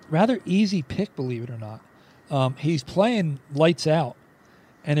rather easy pick, believe it or not. He's playing lights out,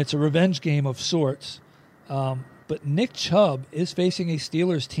 and it's a revenge game of sorts. But Nick Chubb is facing a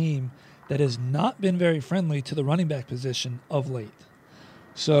Steelers team that has not been very friendly to the running back position of late.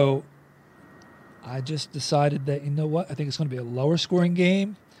 So I just decided that, you know what, I think it's going to be a lower scoring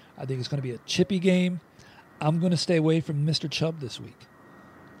game. I think it's going to be a chippy game. I'm going to stay away from Mr. Chubb this week.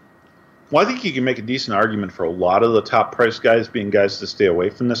 Well, I think you can make a decent argument for a lot of the top price guys being guys to stay away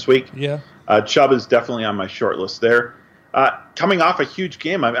from this week. Yeah. Chubb is definitely on my short list there. Coming off a huge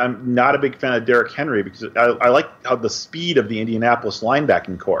game, I'm not a big fan of Derrick Henry because I like how the speed of the Indianapolis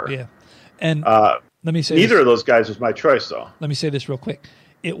linebacking core. Yeah. And let me say neither of those guys was my choice, though. Let me say this real quick.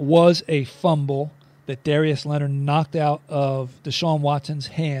 It was a fumble that Darius Leonard knocked out of Deshaun Watson's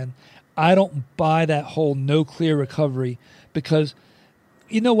hand. I don't buy that whole no clear recovery because,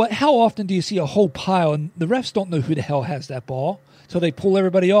 you know what, how often do you see a whole pile and the refs don't know who the hell has that ball, so they pull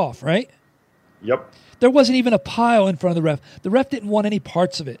everybody off, right? Yep. There wasn't even a pile in front of the ref. The ref didn't want any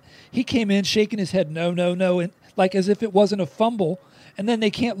parts of it. He came in shaking his head, no, no, no, and like as if it wasn't a fumble. And then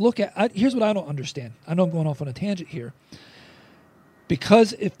they can't look at. Here's what I don't understand. I know I'm going off on a tangent here.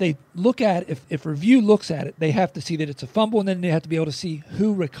 Because if they look at if review looks at it, they have to see that it's a fumble, and then they have to be able to see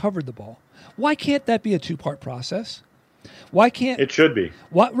who recovered the ball. Why can't that be a two-part process? Why can't it? Should be.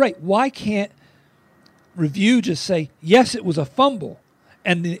 Why can't review just say yes, it was a fumble,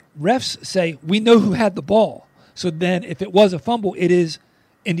 and the refs say we know who had the ball. So then, if it was a fumble, it is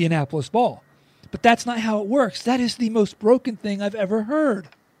Indianapolis ball. But that's not how it works. That is the most broken thing I've ever heard.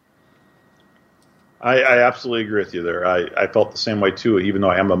 I absolutely agree with you there. I felt the same way too, even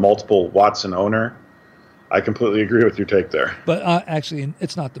though I am a multiple Watson owner. I completely agree with your take there. But actually,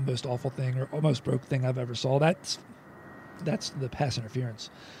 it's not the most awful thing or most broke thing I've ever saw. That's the pass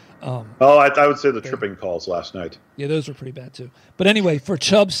interference. I would say the tripping calls last night. Yeah, those were pretty bad too. But anyway, for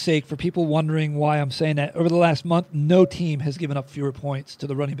Chubb's sake, for people wondering why I'm saying that, over the last month, no team has given up fewer points to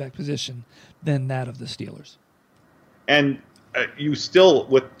the running back position than that of the Steelers. And you still,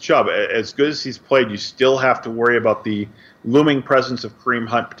 with Chubb, as good as he's played, you still have to worry about the looming presence of Kareem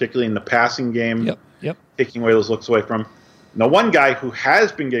Hunt, particularly in the passing game. Yep. Taking away those looks away from him. Now, one guy who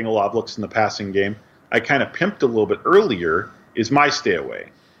has been getting a lot of looks in the passing game, I kind of pimped a little bit earlier, is my stay away.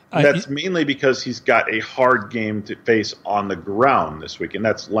 That's mainly because he's got a hard game to face on the ground this week, and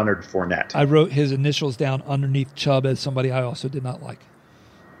that's Leonard Fournette. I wrote his initials down underneath Chubb as somebody I also did not like.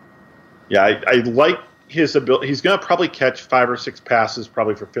 Yeah, I like his ability. He's going to probably catch 5 or 6 passes,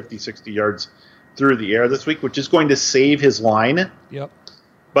 probably for 50, 60 yards through the air this week, which is going to save his line. Yep.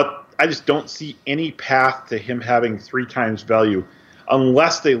 But I just don't see any path to him having 3 times value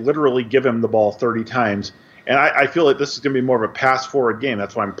unless they literally give him the ball 30 times. And I feel like this is going to be more of a pass-forward game.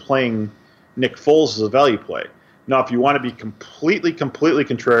 That's why I'm playing Nick Foles as a value play. Now, if you want to be completely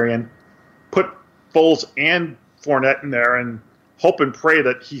contrarian, put Foles and Fournette in there and hope and pray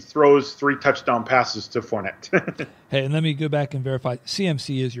that he throws 3 touchdown passes to Fournette. Hey, and let me go back and verify.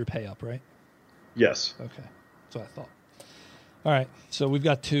 CMC is your pay up, right? Yes. Okay. That's what I thought. All right. So we've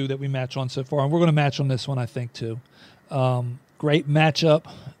got 2 that we match on so far, and we're going to match on this one, I think, too. Great matchup.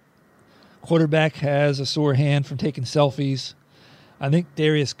 Quarterback has a sore hand from taking selfies. I think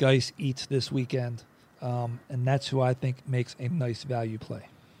Darius Geis eats this weekend, and that's who I think makes a nice value play.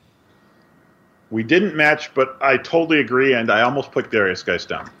 We didn't match, but I totally agree, and I almost put Darius Geis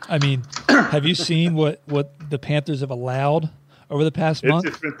down. I mean, have you seen what the Panthers have allowed over the past month?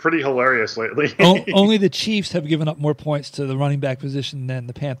 It's been pretty hilarious lately. Only the Chiefs have given up more points to the running back position than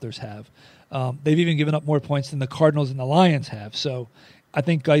the Panthers have. They've even given up more points than the Cardinals and the Lions have. So I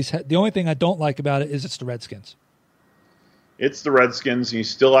think Geis the only thing I don't like about it is it's the Redskins. It's the Redskins. You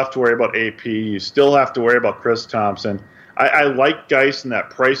still have to worry about AP. You still have to worry about Chris Thompson. I like Geis, and that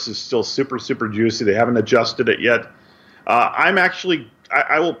price is still super, super juicy. They haven't adjusted it yet.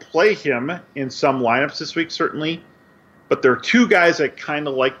 I will play him in some lineups this week, certainly. But there are 2 guys I kind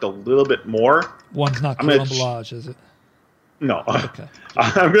of liked a little bit more. One's not Kalen Ballage, is it? No. Okay.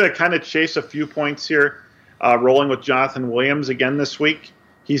 I'm going to kind of chase a few points here, rolling with Jonathan Williams again this week.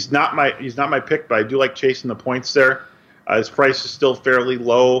 He's not my pick, but I do like chasing the points there. His price is still fairly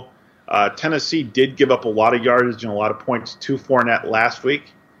low. Tennessee did give up a lot of yardage and a lot of points to Fournette last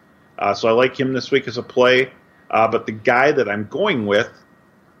week. So I like him this week as a play. But the guy that I'm going with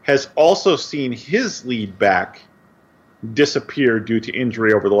has also seen his lead back disappear due to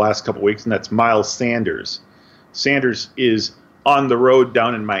injury over the last couple weeks, and that's Miles Sanders. Sanders is on the road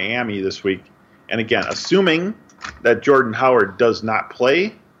down in Miami this week. And again, assuming that Jordan Howard does not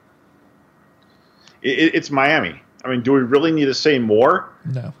play, it's Miami. I mean, do we really need to say more?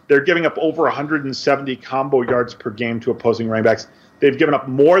 No. They're giving up over 170 combo yards per game to opposing running backs. They've given up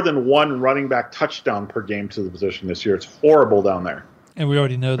more than 1 running back touchdown per game to the position this year. It's horrible down there. And we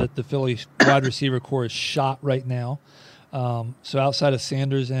already know that the Philly wide receiver core is shot right now. So outside of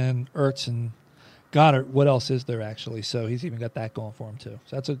Sanders and Ertz and Goddard, what else is there actually? So he's even got that going for him too.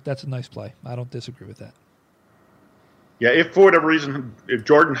 So that's a nice play. I don't disagree with that. Yeah, if for whatever reason, if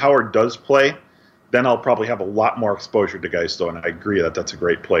Jordan Howard does play, then I'll probably have a lot more exposure to Geis, though, and I agree that that's a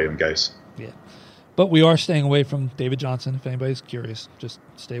great play in Geis. Yeah. But we are staying away from David Johnson, if anybody's curious. Just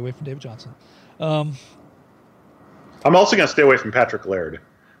stay away from David Johnson. I'm also going to stay away from Patrick Laird,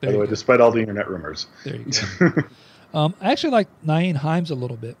 by the way, despite all the internet rumors. There you go. I actually like Nyheim Hines a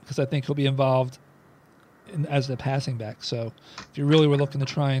little bit because I think he'll be involved as the passing back. So if you really were looking to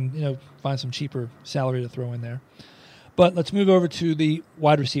try and find some cheaper salary to throw in there. But let's move over to the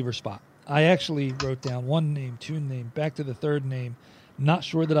wide receiver spot. I actually wrote down 1 name, 2 name, back to the 3rd name. Not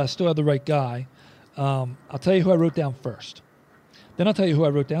sure that I still have the right guy. I'll tell you who I wrote down first. Then I'll tell you who I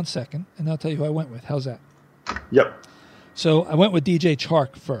wrote down second, and I'll tell you who I went with. How's that? Yep. So I went with DJ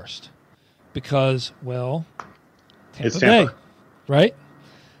Chark first because, well, It's Tampa Tampa. Bay, right?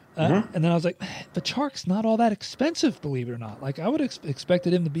 Mm-hmm. And then I was like, but Chark's not all that expensive, believe it or not. Like I would have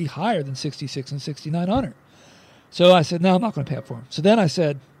expected him to be higher than 66 and 6,900. So I said, no, I'm not going to pay up for him. So then I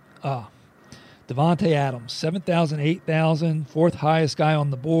said, Devontae Adams, 7,000, 8,000, fourth highest guy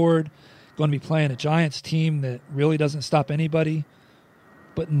on the board, going to be playing a Giants team that really doesn't stop anybody.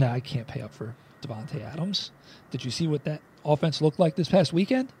 But no, I can't pay up for Devontae Adams. Did you see what that offense looked like this past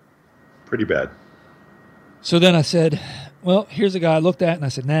weekend? Pretty bad. So then I said, well, here's a guy I looked at, and I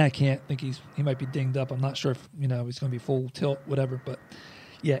said, nah, I can't. I think he might be dinged up. I'm not sure if, he's going to be full tilt, whatever. But,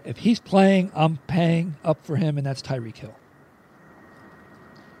 yeah, if he's playing, I'm paying up for him, and that's Tyreek Hill.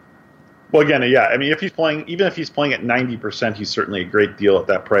 Well, again, yeah. I mean, even if he's playing at 90%, he's certainly a great deal at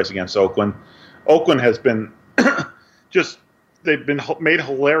that price against Oakland. Oakland has been they've been made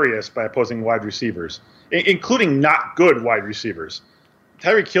hilarious by opposing wide receivers, including not good wide receivers.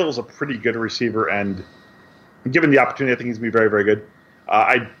 Tyreek Hill is a pretty good receiver, and given the opportunity, I think he's going to be very, very good.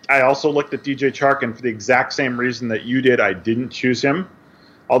 I also looked at DJ Chark, and for the exact same reason that you did, I didn't choose him.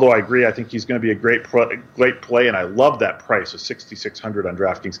 Although I agree, I think he's going to be a great play, and I love that price of $6,600 on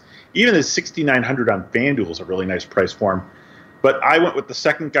DraftKings. Even his $6,900 on FanDuel is a really nice price for him. But I went with the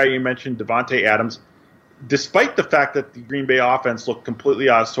second guy you mentioned, Devontae Adams. Despite the fact that the Green Bay offense looked completely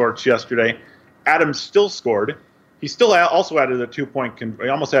out of sorts yesterday, Adams still scored. He still also added a 2-point. He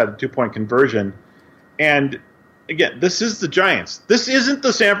almost added a 2-point conversion. And again, this is the Giants. This isn't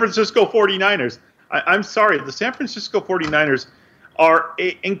the San Francisco 49ers. I'm sorry, the San Francisco 49ers are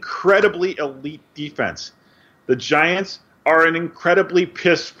an incredibly elite defense. The Giants are an incredibly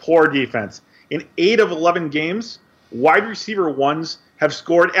piss-poor defense. In 8 of 11 games, wide receiver ones have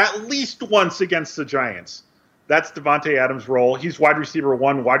scored at least once against the Giants. That's Devontae Adams' role. He's wide receiver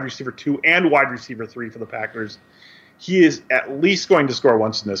 1, wide receiver 2, and wide receiver 3 for the Packers. He is at least going to score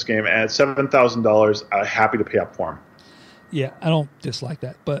once in this game, and at $7,000, I'm happy to pay up for him. Yeah, I don't dislike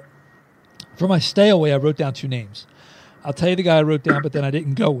that. But for my stay away, I wrote down 2 names. I'll tell you the guy I wrote down, but then I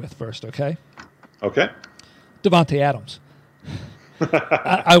didn't go with first, okay? Okay. Devontae Adams.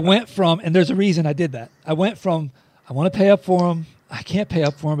 I went from, and there's a reason I did that. I went from, I want to pay up for him. I can't pay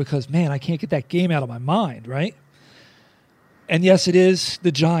up for him because, man, I can't get that game out of my mind, right? And yes, it is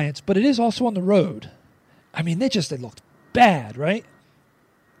the Giants, but it is also on the road. I mean, they looked bad, right?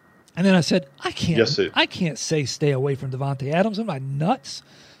 And then I said, I can't say stay away from Devontae Adams. Am I nuts?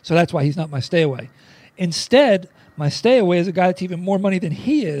 So that's why he's not my stay away. Instead, my stay away is a guy that's even more money than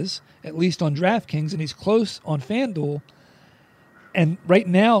he is, at least on DraftKings, and he's close on FanDuel. And right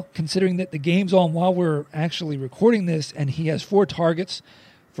now, considering that the game's on while we're actually recording this, and he has 4 targets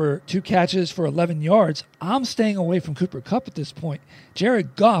for 2 catches for 11 yards, I'm staying away from Cooper Kupp at this point.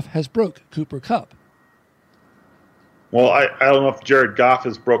 Jared Goff has broke Cooper Kupp. Well, I don't know if Jared Goff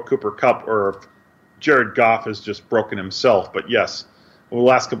has broke Cooper Kupp or if Jared Goff has just broken himself. But yes, over the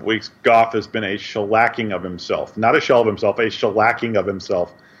last couple of weeks, Goff has been a shellacking of himself. Not a shell of himself, a shellacking of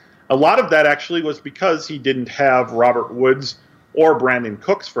himself. A lot of that actually was because he didn't have Robert Woods or Brandon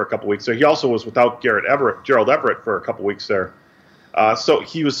Cooks for a couple of weeks. So he also was without Gerald Everett for a couple of weeks there. So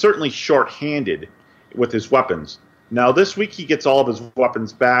he was certainly short-handed with his weapons. Now this week he gets all of his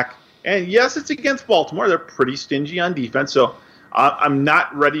weapons back. And yes, it's against Baltimore. They're pretty stingy on defense. So I'm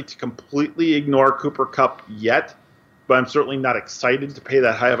not ready to completely ignore Cooper Kupp yet, but I'm certainly not excited to pay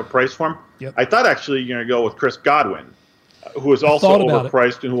that high of a price for him. Yep. I thought actually you're going to go with Chris Godwin, who is also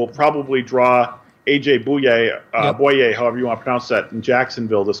overpriced and who will probably draw A.J. Boye, however you want to pronounce that, in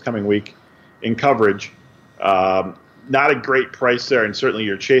Jacksonville this coming week in coverage. Not a great price there, and certainly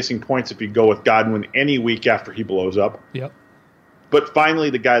you're chasing points if you go with Godwin any week after he blows up. Yep. But finally,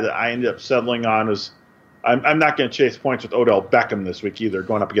 the guy that I ended up settling on is I'm not going to chase points with Odell Beckham this week either,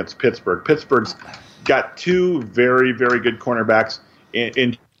 going up against Pittsburgh. Pittsburgh's got 2 very, very good cornerbacks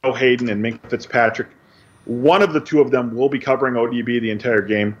in Joe Hayden and Minka Fitzpatrick. One of the 2 of them will be covering ODB the entire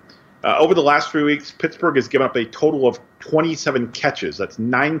game. Over the last 3 weeks, Pittsburgh has given up a total of 27 catches. That's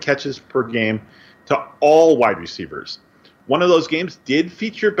 9 catches per game to all wide receivers. One of those games did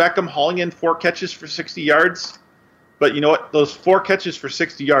feature Beckham hauling in 4 catches for 60 yards. But you know what? Those 4 catches for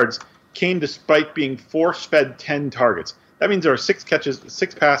 60 yards came despite being force-fed 10 targets. That means there are 6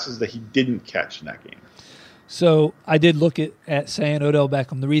 passes that he didn't catch in that game. So I did look at saying Odell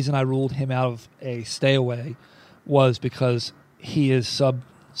Beckham. The reason I ruled him out of a stay away was because he is sub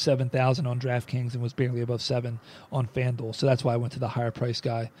 7,000 on DraftKings and was barely above 7 on FanDuel. So that's why I went to the higher price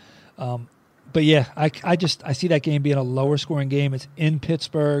guy. But yeah, I see that game being a lower scoring game. It's in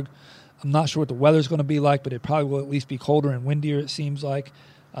Pittsburgh. I'm not sure what the weather's going to be like, but it probably will at least be colder and windier, it seems like.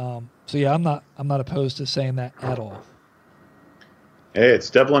 So yeah, I'm not opposed to saying that at all. Hey, it's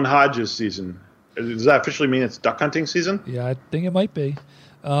Devlin Hodges season. Does that officially mean it's duck hunting season? Yeah, I think it might be.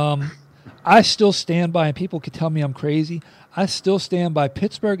 I still stand by, and people could tell me I'm crazy, I still stand by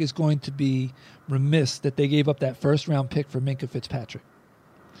Pittsburgh is going to be remiss that they gave up that first-round pick for Minkah Fitzpatrick.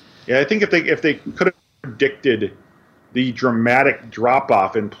 Yeah, I think if they could have predicted the dramatic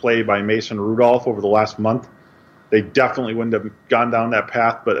drop-off in play by Mason Rudolph over the last month, they definitely wouldn't have gone down that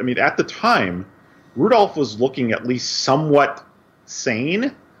path. But, I mean, at the time, Rudolph was looking at least somewhat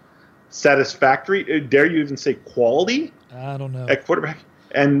sane, satisfactory. Dare you even say quality? I don't know. At quarterback.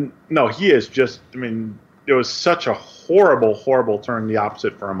 And, no, he is just, I mean, it was such a horrible, horrible turn the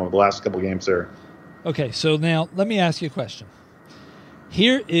opposite for him over the last couple of games there. Okay, so now let me ask you a question.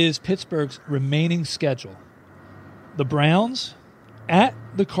 Here is Pittsburgh's remaining schedule. The Browns, at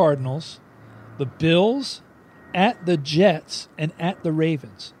the Cardinals, the Bills, at the Jets, and at the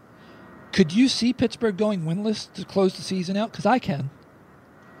Ravens. Could you see Pittsburgh going winless to close the season out? Because I can.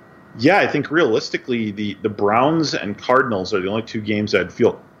 Yeah, I think realistically the Browns and Cardinals are the only two games I'd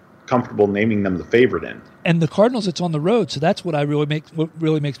feel comfortable naming them the favorite in. And the Cardinals, it's on the road, so that's what what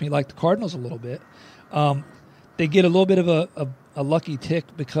really makes me like the Cardinals a little bit. They get a little bit of a lucky tick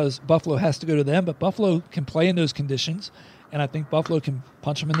because Buffalo has to go to them, but Buffalo can play in those conditions, and I think Buffalo can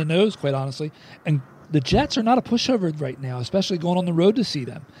punch them in the nose, quite honestly. And the Jets are not a pushover right now, especially going on the road to see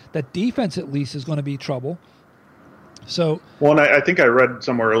them. That defense, at least, is going to be trouble. So, well, and I think I read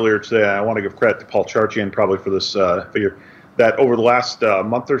somewhere earlier today, I want to give credit to Paul Charchian probably for this figure, that over the last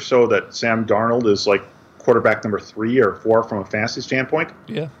month or so that Sam Darnold is like quarterback number 3 or 4 from a fantasy standpoint.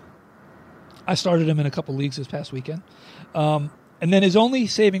 Yeah. I started him in a couple leagues this past weekend. And then his only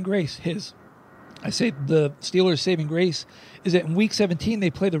saving grace, the Steelers' saving grace, is that in Week 17 they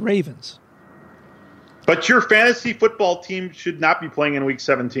play the Ravens. But your fantasy football team should not be playing in Week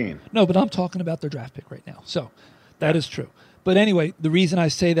 17. No, but I'm talking about their draft pick right now. So that is true. But anyway, the reason I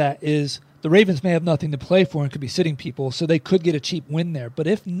say that is the Ravens may have nothing to play for and could be sitting people, so they could get a cheap win there. But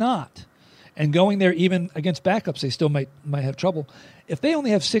if not, and going there even against backups, they still might have trouble. If they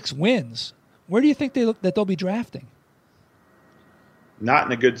only have 6 wins, where do you think that they'll be drafting? Not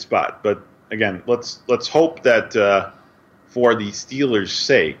in a good spot. But again, let's hope that for the Steelers'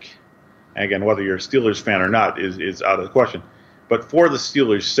 sake, and again, whether you're a Steelers fan or not is out of the question, but for the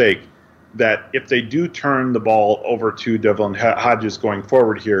Steelers' sake, that if they do turn the ball over to Devlin Hodges going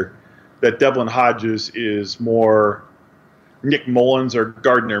forward here, that Devlin Hodges is more Nick Mullins or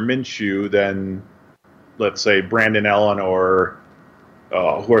Gardner Minshew than, let's say, Brandon Allen or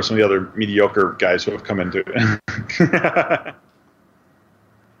who are some of the other mediocre guys who have come into it.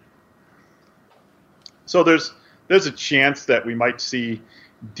 So there's a chance that we might see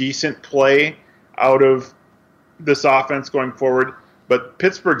decent play out of this offense going forward, but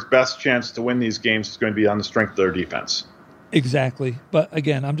Pittsburgh's best chance to win these games is going to be on the strength of their defense. Exactly. But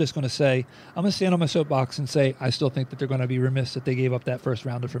again, I'm just going to say, I'm going to stand on my soapbox and say I still think that they're going to be remiss that they gave up that first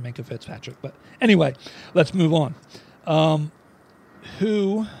rounder for Minkah Fitzpatrick. But anyway, let's move on.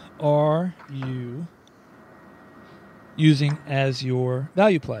 Who are you using as your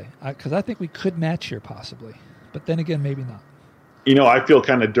value play? Because I think we could match here possibly. But then again, maybe not. You know, I feel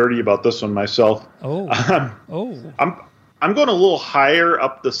kind of dirty about this one myself. I'm going a little higher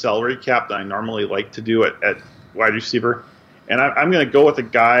up the salary cap than I normally like to do at wide receiver. And I'm going to go with a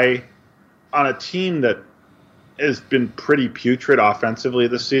guy on a team that has been pretty putrid offensively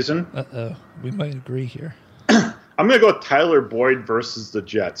this season. We might agree here. I'm going to go with Tyler Boyd versus the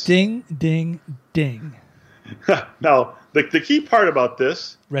Jets. Ding, ding, ding. Now, the key part about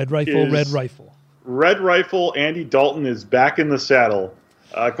this Red Rifle. Red Rifle, Andy Dalton is back in the saddle,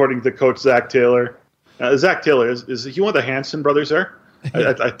 according to Coach Zach Taylor. Zach Taylor, is he one of the Hanson brothers there?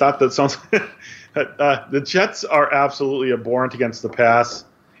 I thought that sounds the Jets are absolutely abhorrent against the pass.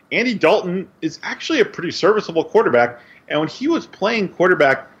 Andy Dalton is actually a pretty serviceable quarterback, and when he was playing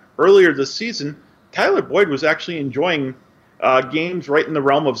quarterback earlier this season, Tyler Boyd was actually enjoying games right in the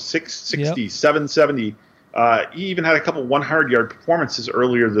realm of 660, 770. He even had a couple 100-yard performances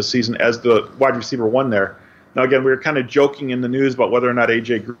earlier this season as the wide receiver 1 there. Now, again, we were kind of joking in the news about whether or not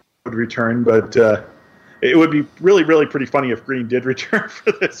A.J. Green would return, but it would be really, really pretty funny if Green did return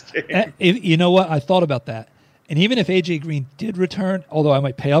for this game. You know what? I thought about that. And even if A.J. Green did return, although I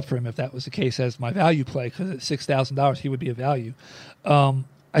might pay up for him if that was the case as my value play, because at $6,000 he would be a value,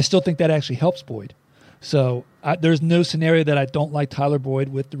 I still think that actually helps Boyd. So there's no scenario that I don't like Tyler Boyd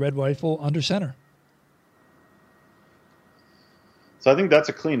with the Red Rifle under center. So I think that's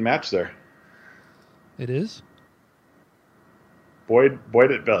a clean match there. It is?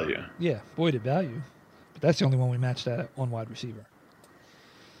 Boyd at value. Yeah, Boyd at value. But that's the only one we matched at on wide receiver.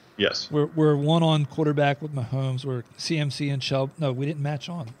 Yes. We're one on quarterback with Mahomes. We're CMC and Chubb. No, we didn't match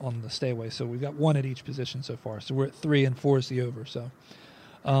on the stay away. So we've got one at each position so far. So we're at 3 and 4 is the over. So,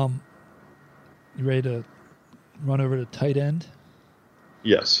 you ready to run over to tight end?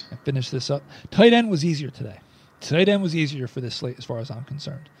 Yes. And finish this up. Tight end was easier today. Tight end was easier for this slate as far as I'm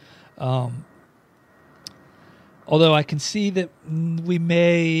concerned. Although I can see that we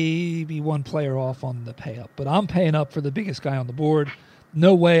may be one player off on the pay up, but I'm paying up for the biggest guy on the board.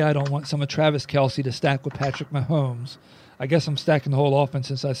 No way I don't want some of Travis Kelce to stack with Patrick Mahomes. I guess I'm stacking the whole offense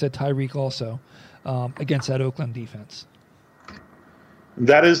since I said Tyreek also against that Oakland defense.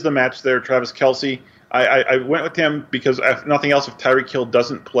 That is the match there, Travis Kelce. I went with him because, if nothing else, if Tyreek Hill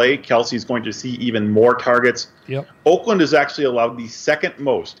doesn't play, Kelsey's going to see even more targets. Yep. Oakland has actually allowed the second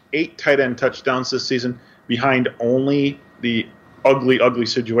most, 8 tight end touchdowns this season, behind only the ugly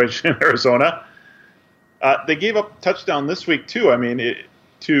situation in Arizona. They gave up a touchdown this week, too. I mean, it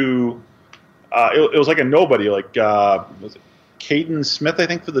was like a nobody. Like, was it Caden Smith, I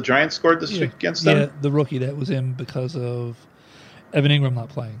think, for the Giants scored this week against them? Yeah, the rookie that was in because of Evan Ingram not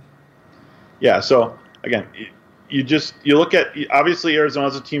playing. Yeah, so, again, you look at, obviously,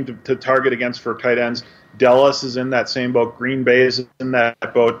 Arizona's a team to target against for tight ends. Dallas is in that same boat. Green Bay is in that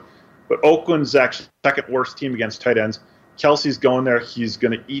boat. But Oakland's actually the second worst team against tight ends. Kelsey's going there. He's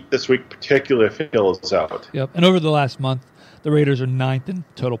going to eat this week, particularly if Hill is out. Yep. And over the last month, the Raiders are 9th in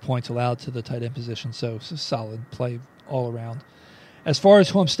total points allowed to the tight end position, so it's a solid play all around. As far as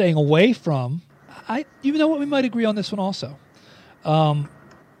who I'm staying away from, you know what, we might agree on this one also.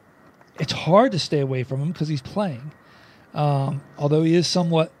 It's hard to stay away from him because he's playing. Although he is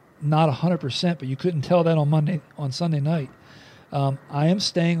somewhat not 100%, but you couldn't tell that on Sunday night. I am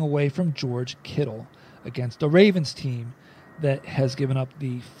staying away from George Kittle against the Ravens team that has given up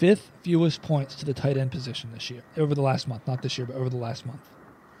the 5th fewest points to the tight end position this year, over the last month. Not this year, but over the last month.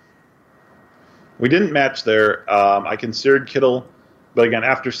 We didn't match there. I considered Kittle, but again,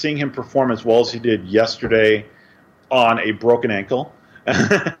 after seeing him perform as well as he did yesterday on a broken ankle,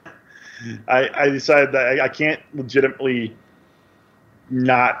 I decided that I can't legitimately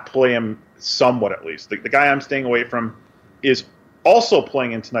not play him somewhat at least. The guy I'm staying away from is also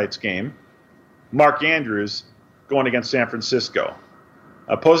playing in tonight's game, Mark Andrews, going against San Francisco.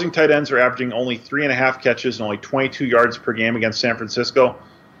 Opposing tight ends are averaging only 3.5 catches and only 22 yards per game against San Francisco.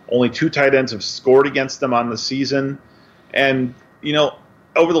 Only 2 tight ends have scored against them on the season. And,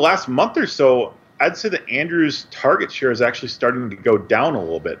 over the last month or so, I'd say that Andrews' target share is actually starting to go down a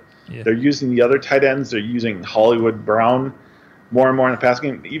little bit. Yeah. They're using the other tight ends. They're using Hollywood Brown more and more in the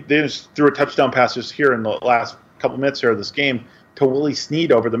passing game. They just threw a touchdown pass just here in the last couple minutes here of this game to Willie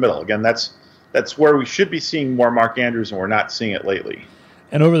Snead over the middle. Again, that's where we should be seeing more Mark Andrews, and we're not seeing it lately.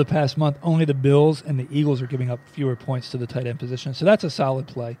 And over the past month, only the Bills and the Eagles are giving up fewer points to the tight end position. So that's a solid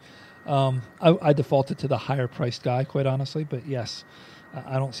play. I defaulted to the higher-priced guy, quite honestly. But, yes,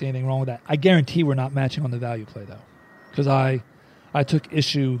 I don't see anything wrong with that. I guarantee we're not matching on the value play, though, because I took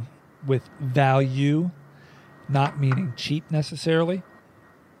issue with value, not meaning cheap necessarily.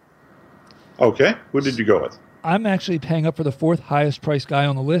 Okay. Who did you go with? I'm actually paying up for the 4th highest priced guy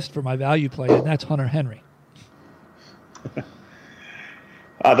on the list for my value play, and that's Hunter Henry.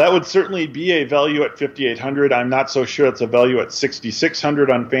 That would certainly be a value at $5,800. I'm not so sure it's a value at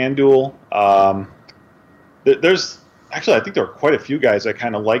 $6,600 on FanDuel. I think there were quite a few guys I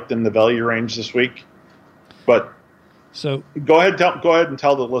kind of liked in the value range this week. But so go ahead and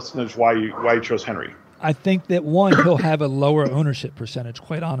tell the listeners why you chose Henry. I think that, one, he'll have a lower ownership percentage,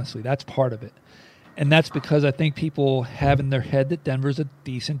 quite honestly. That's part of it. And that's because I think people have in their head that Denver's a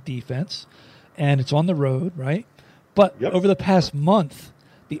decent defense, and it's on the road, right? But over the past month,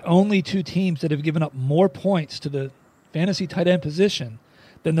 the only 2 teams that have given up more points to the fantasy tight end position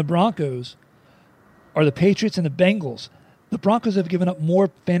than the Broncos are the Patriots and the Bengals. The Broncos have given up more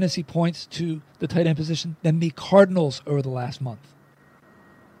fantasy points to the tight end position than the Cardinals over the last month.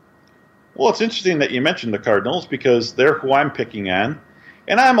 Well, it's interesting that you mentioned the Cardinals because they're who I'm picking on.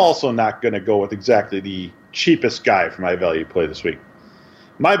 And I'm also not going to go with exactly the cheapest guy for my value play this week.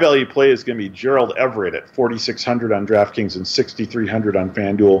 My value play is going to be Gerald Everett at $4,600 on DraftKings and $6,300 on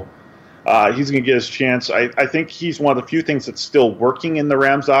FanDuel. He's going to get his chance. I think he's one of the few things that's still working in the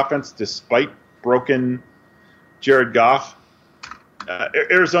Rams offense despite broken Jared Goff.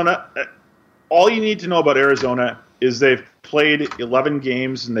 Arizona, all you need to know about Arizona is they've played 11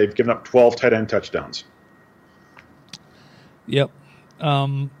 games and they've given up 12 tight end touchdowns. Yep.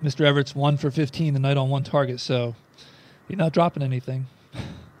 Mr. Everett's 1 for 15 tonight on 1 target, so he's not dropping anything.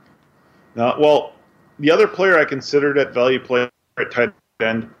 Well, the other player I considered at value play at tight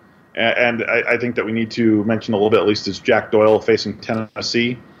end. And I think that we need to mention a little bit, at least, is Jack Doyle facing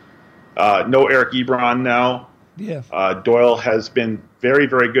Tennessee. No Eric Ebron now. Yeah. Doyle has been very,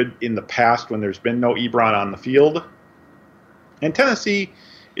 very good in the past when there's been no Ebron on the field. And Tennessee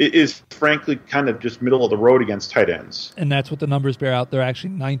is frankly kind of just middle of the road against tight ends. And that's what the numbers bear out. They're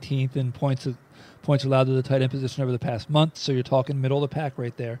actually 19th in points allowed to the tight end position over the past month. So you're talking middle of the pack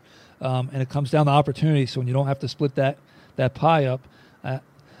right there. And it comes down to opportunity. So when you don't have to split that pie up,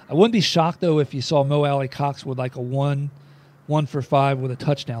 I wouldn't be shocked, though, if you saw Mo Alley Cox with like a 1 for 5 with a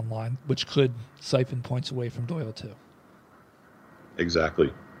touchdown line, which could siphon points away from Doyle, too.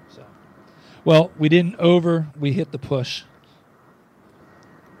 Exactly. So, well, we didn't we hit the push.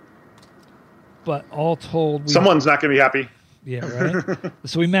 But all told... Someone's not going to be happy. Yeah, right?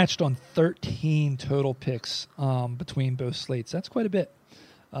 So we matched on 13 total picks between both slates. That's quite a bit.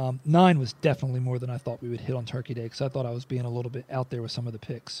 9 was definitely more than I thought we would hit on Turkey Day because I thought I was being a little bit out there with some of the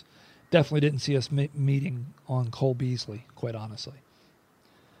picks. Definitely didn't see us meeting on Cole Beasley, quite honestly.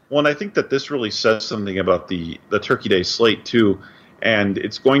 Well, and I think that this really says something about the Turkey Day slate, too, and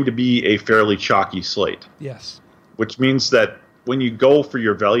it's going to be a fairly chalky slate. Yes. Which means that when you go for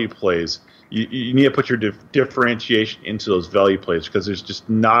your value plays, you need to put your differentiation into those value plays because there's just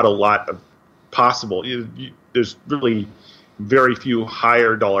not a lot of possible. There's really very few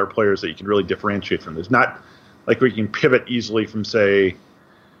higher dollar players that you can really differentiate from. There's not like we can pivot easily from, say,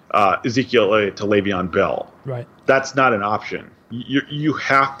 Ezekiel to Le'Veon Bell. Right. That's not an option. You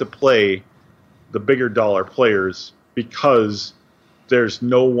have to play the bigger dollar players because there's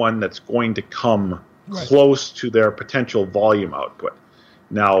no one that's going to come close to their potential volume output.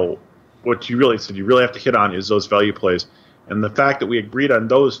 Now, what you really have to hit on is those value plays. And the fact that we agreed on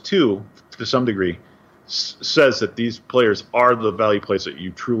those two, to some degree, says that these players are the value plays that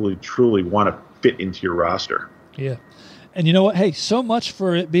you truly, truly want to fit into your roster. Yeah. And you know what? Hey, so much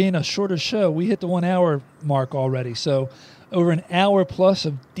for it being a shorter show. We hit the 1 hour mark already. So over an hour plus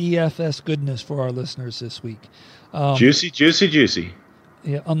of DFS goodness for our listeners this week. Juicy, juicy, juicy.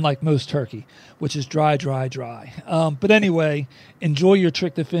 Yeah, unlike most turkey, which is dry, dry, dry. But anyway, enjoy your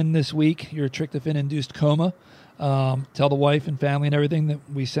tryptophan this week, your tryptophan-induced coma. Tell the wife and family and everything that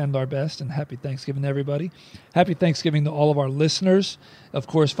we send our best, and happy Thanksgiving to everybody. Happy Thanksgiving to all of our listeners. Of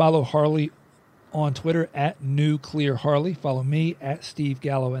course, follow Harley on Twitter at NewClearHarley. Follow me at Steve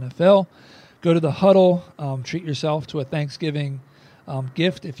Gallo NFL. Go to the Huddle. Treat yourself to a Thanksgiving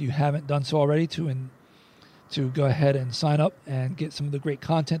gift if you haven't done so already to go ahead and sign up and get some of the great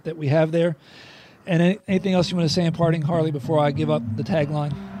content that we have there. And anything else you want to say in parting, Harley, before I give up the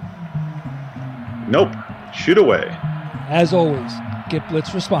tagline? Nope. Shoot away. As always, get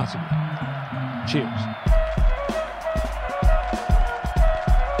blitzed responsibly. Cheers.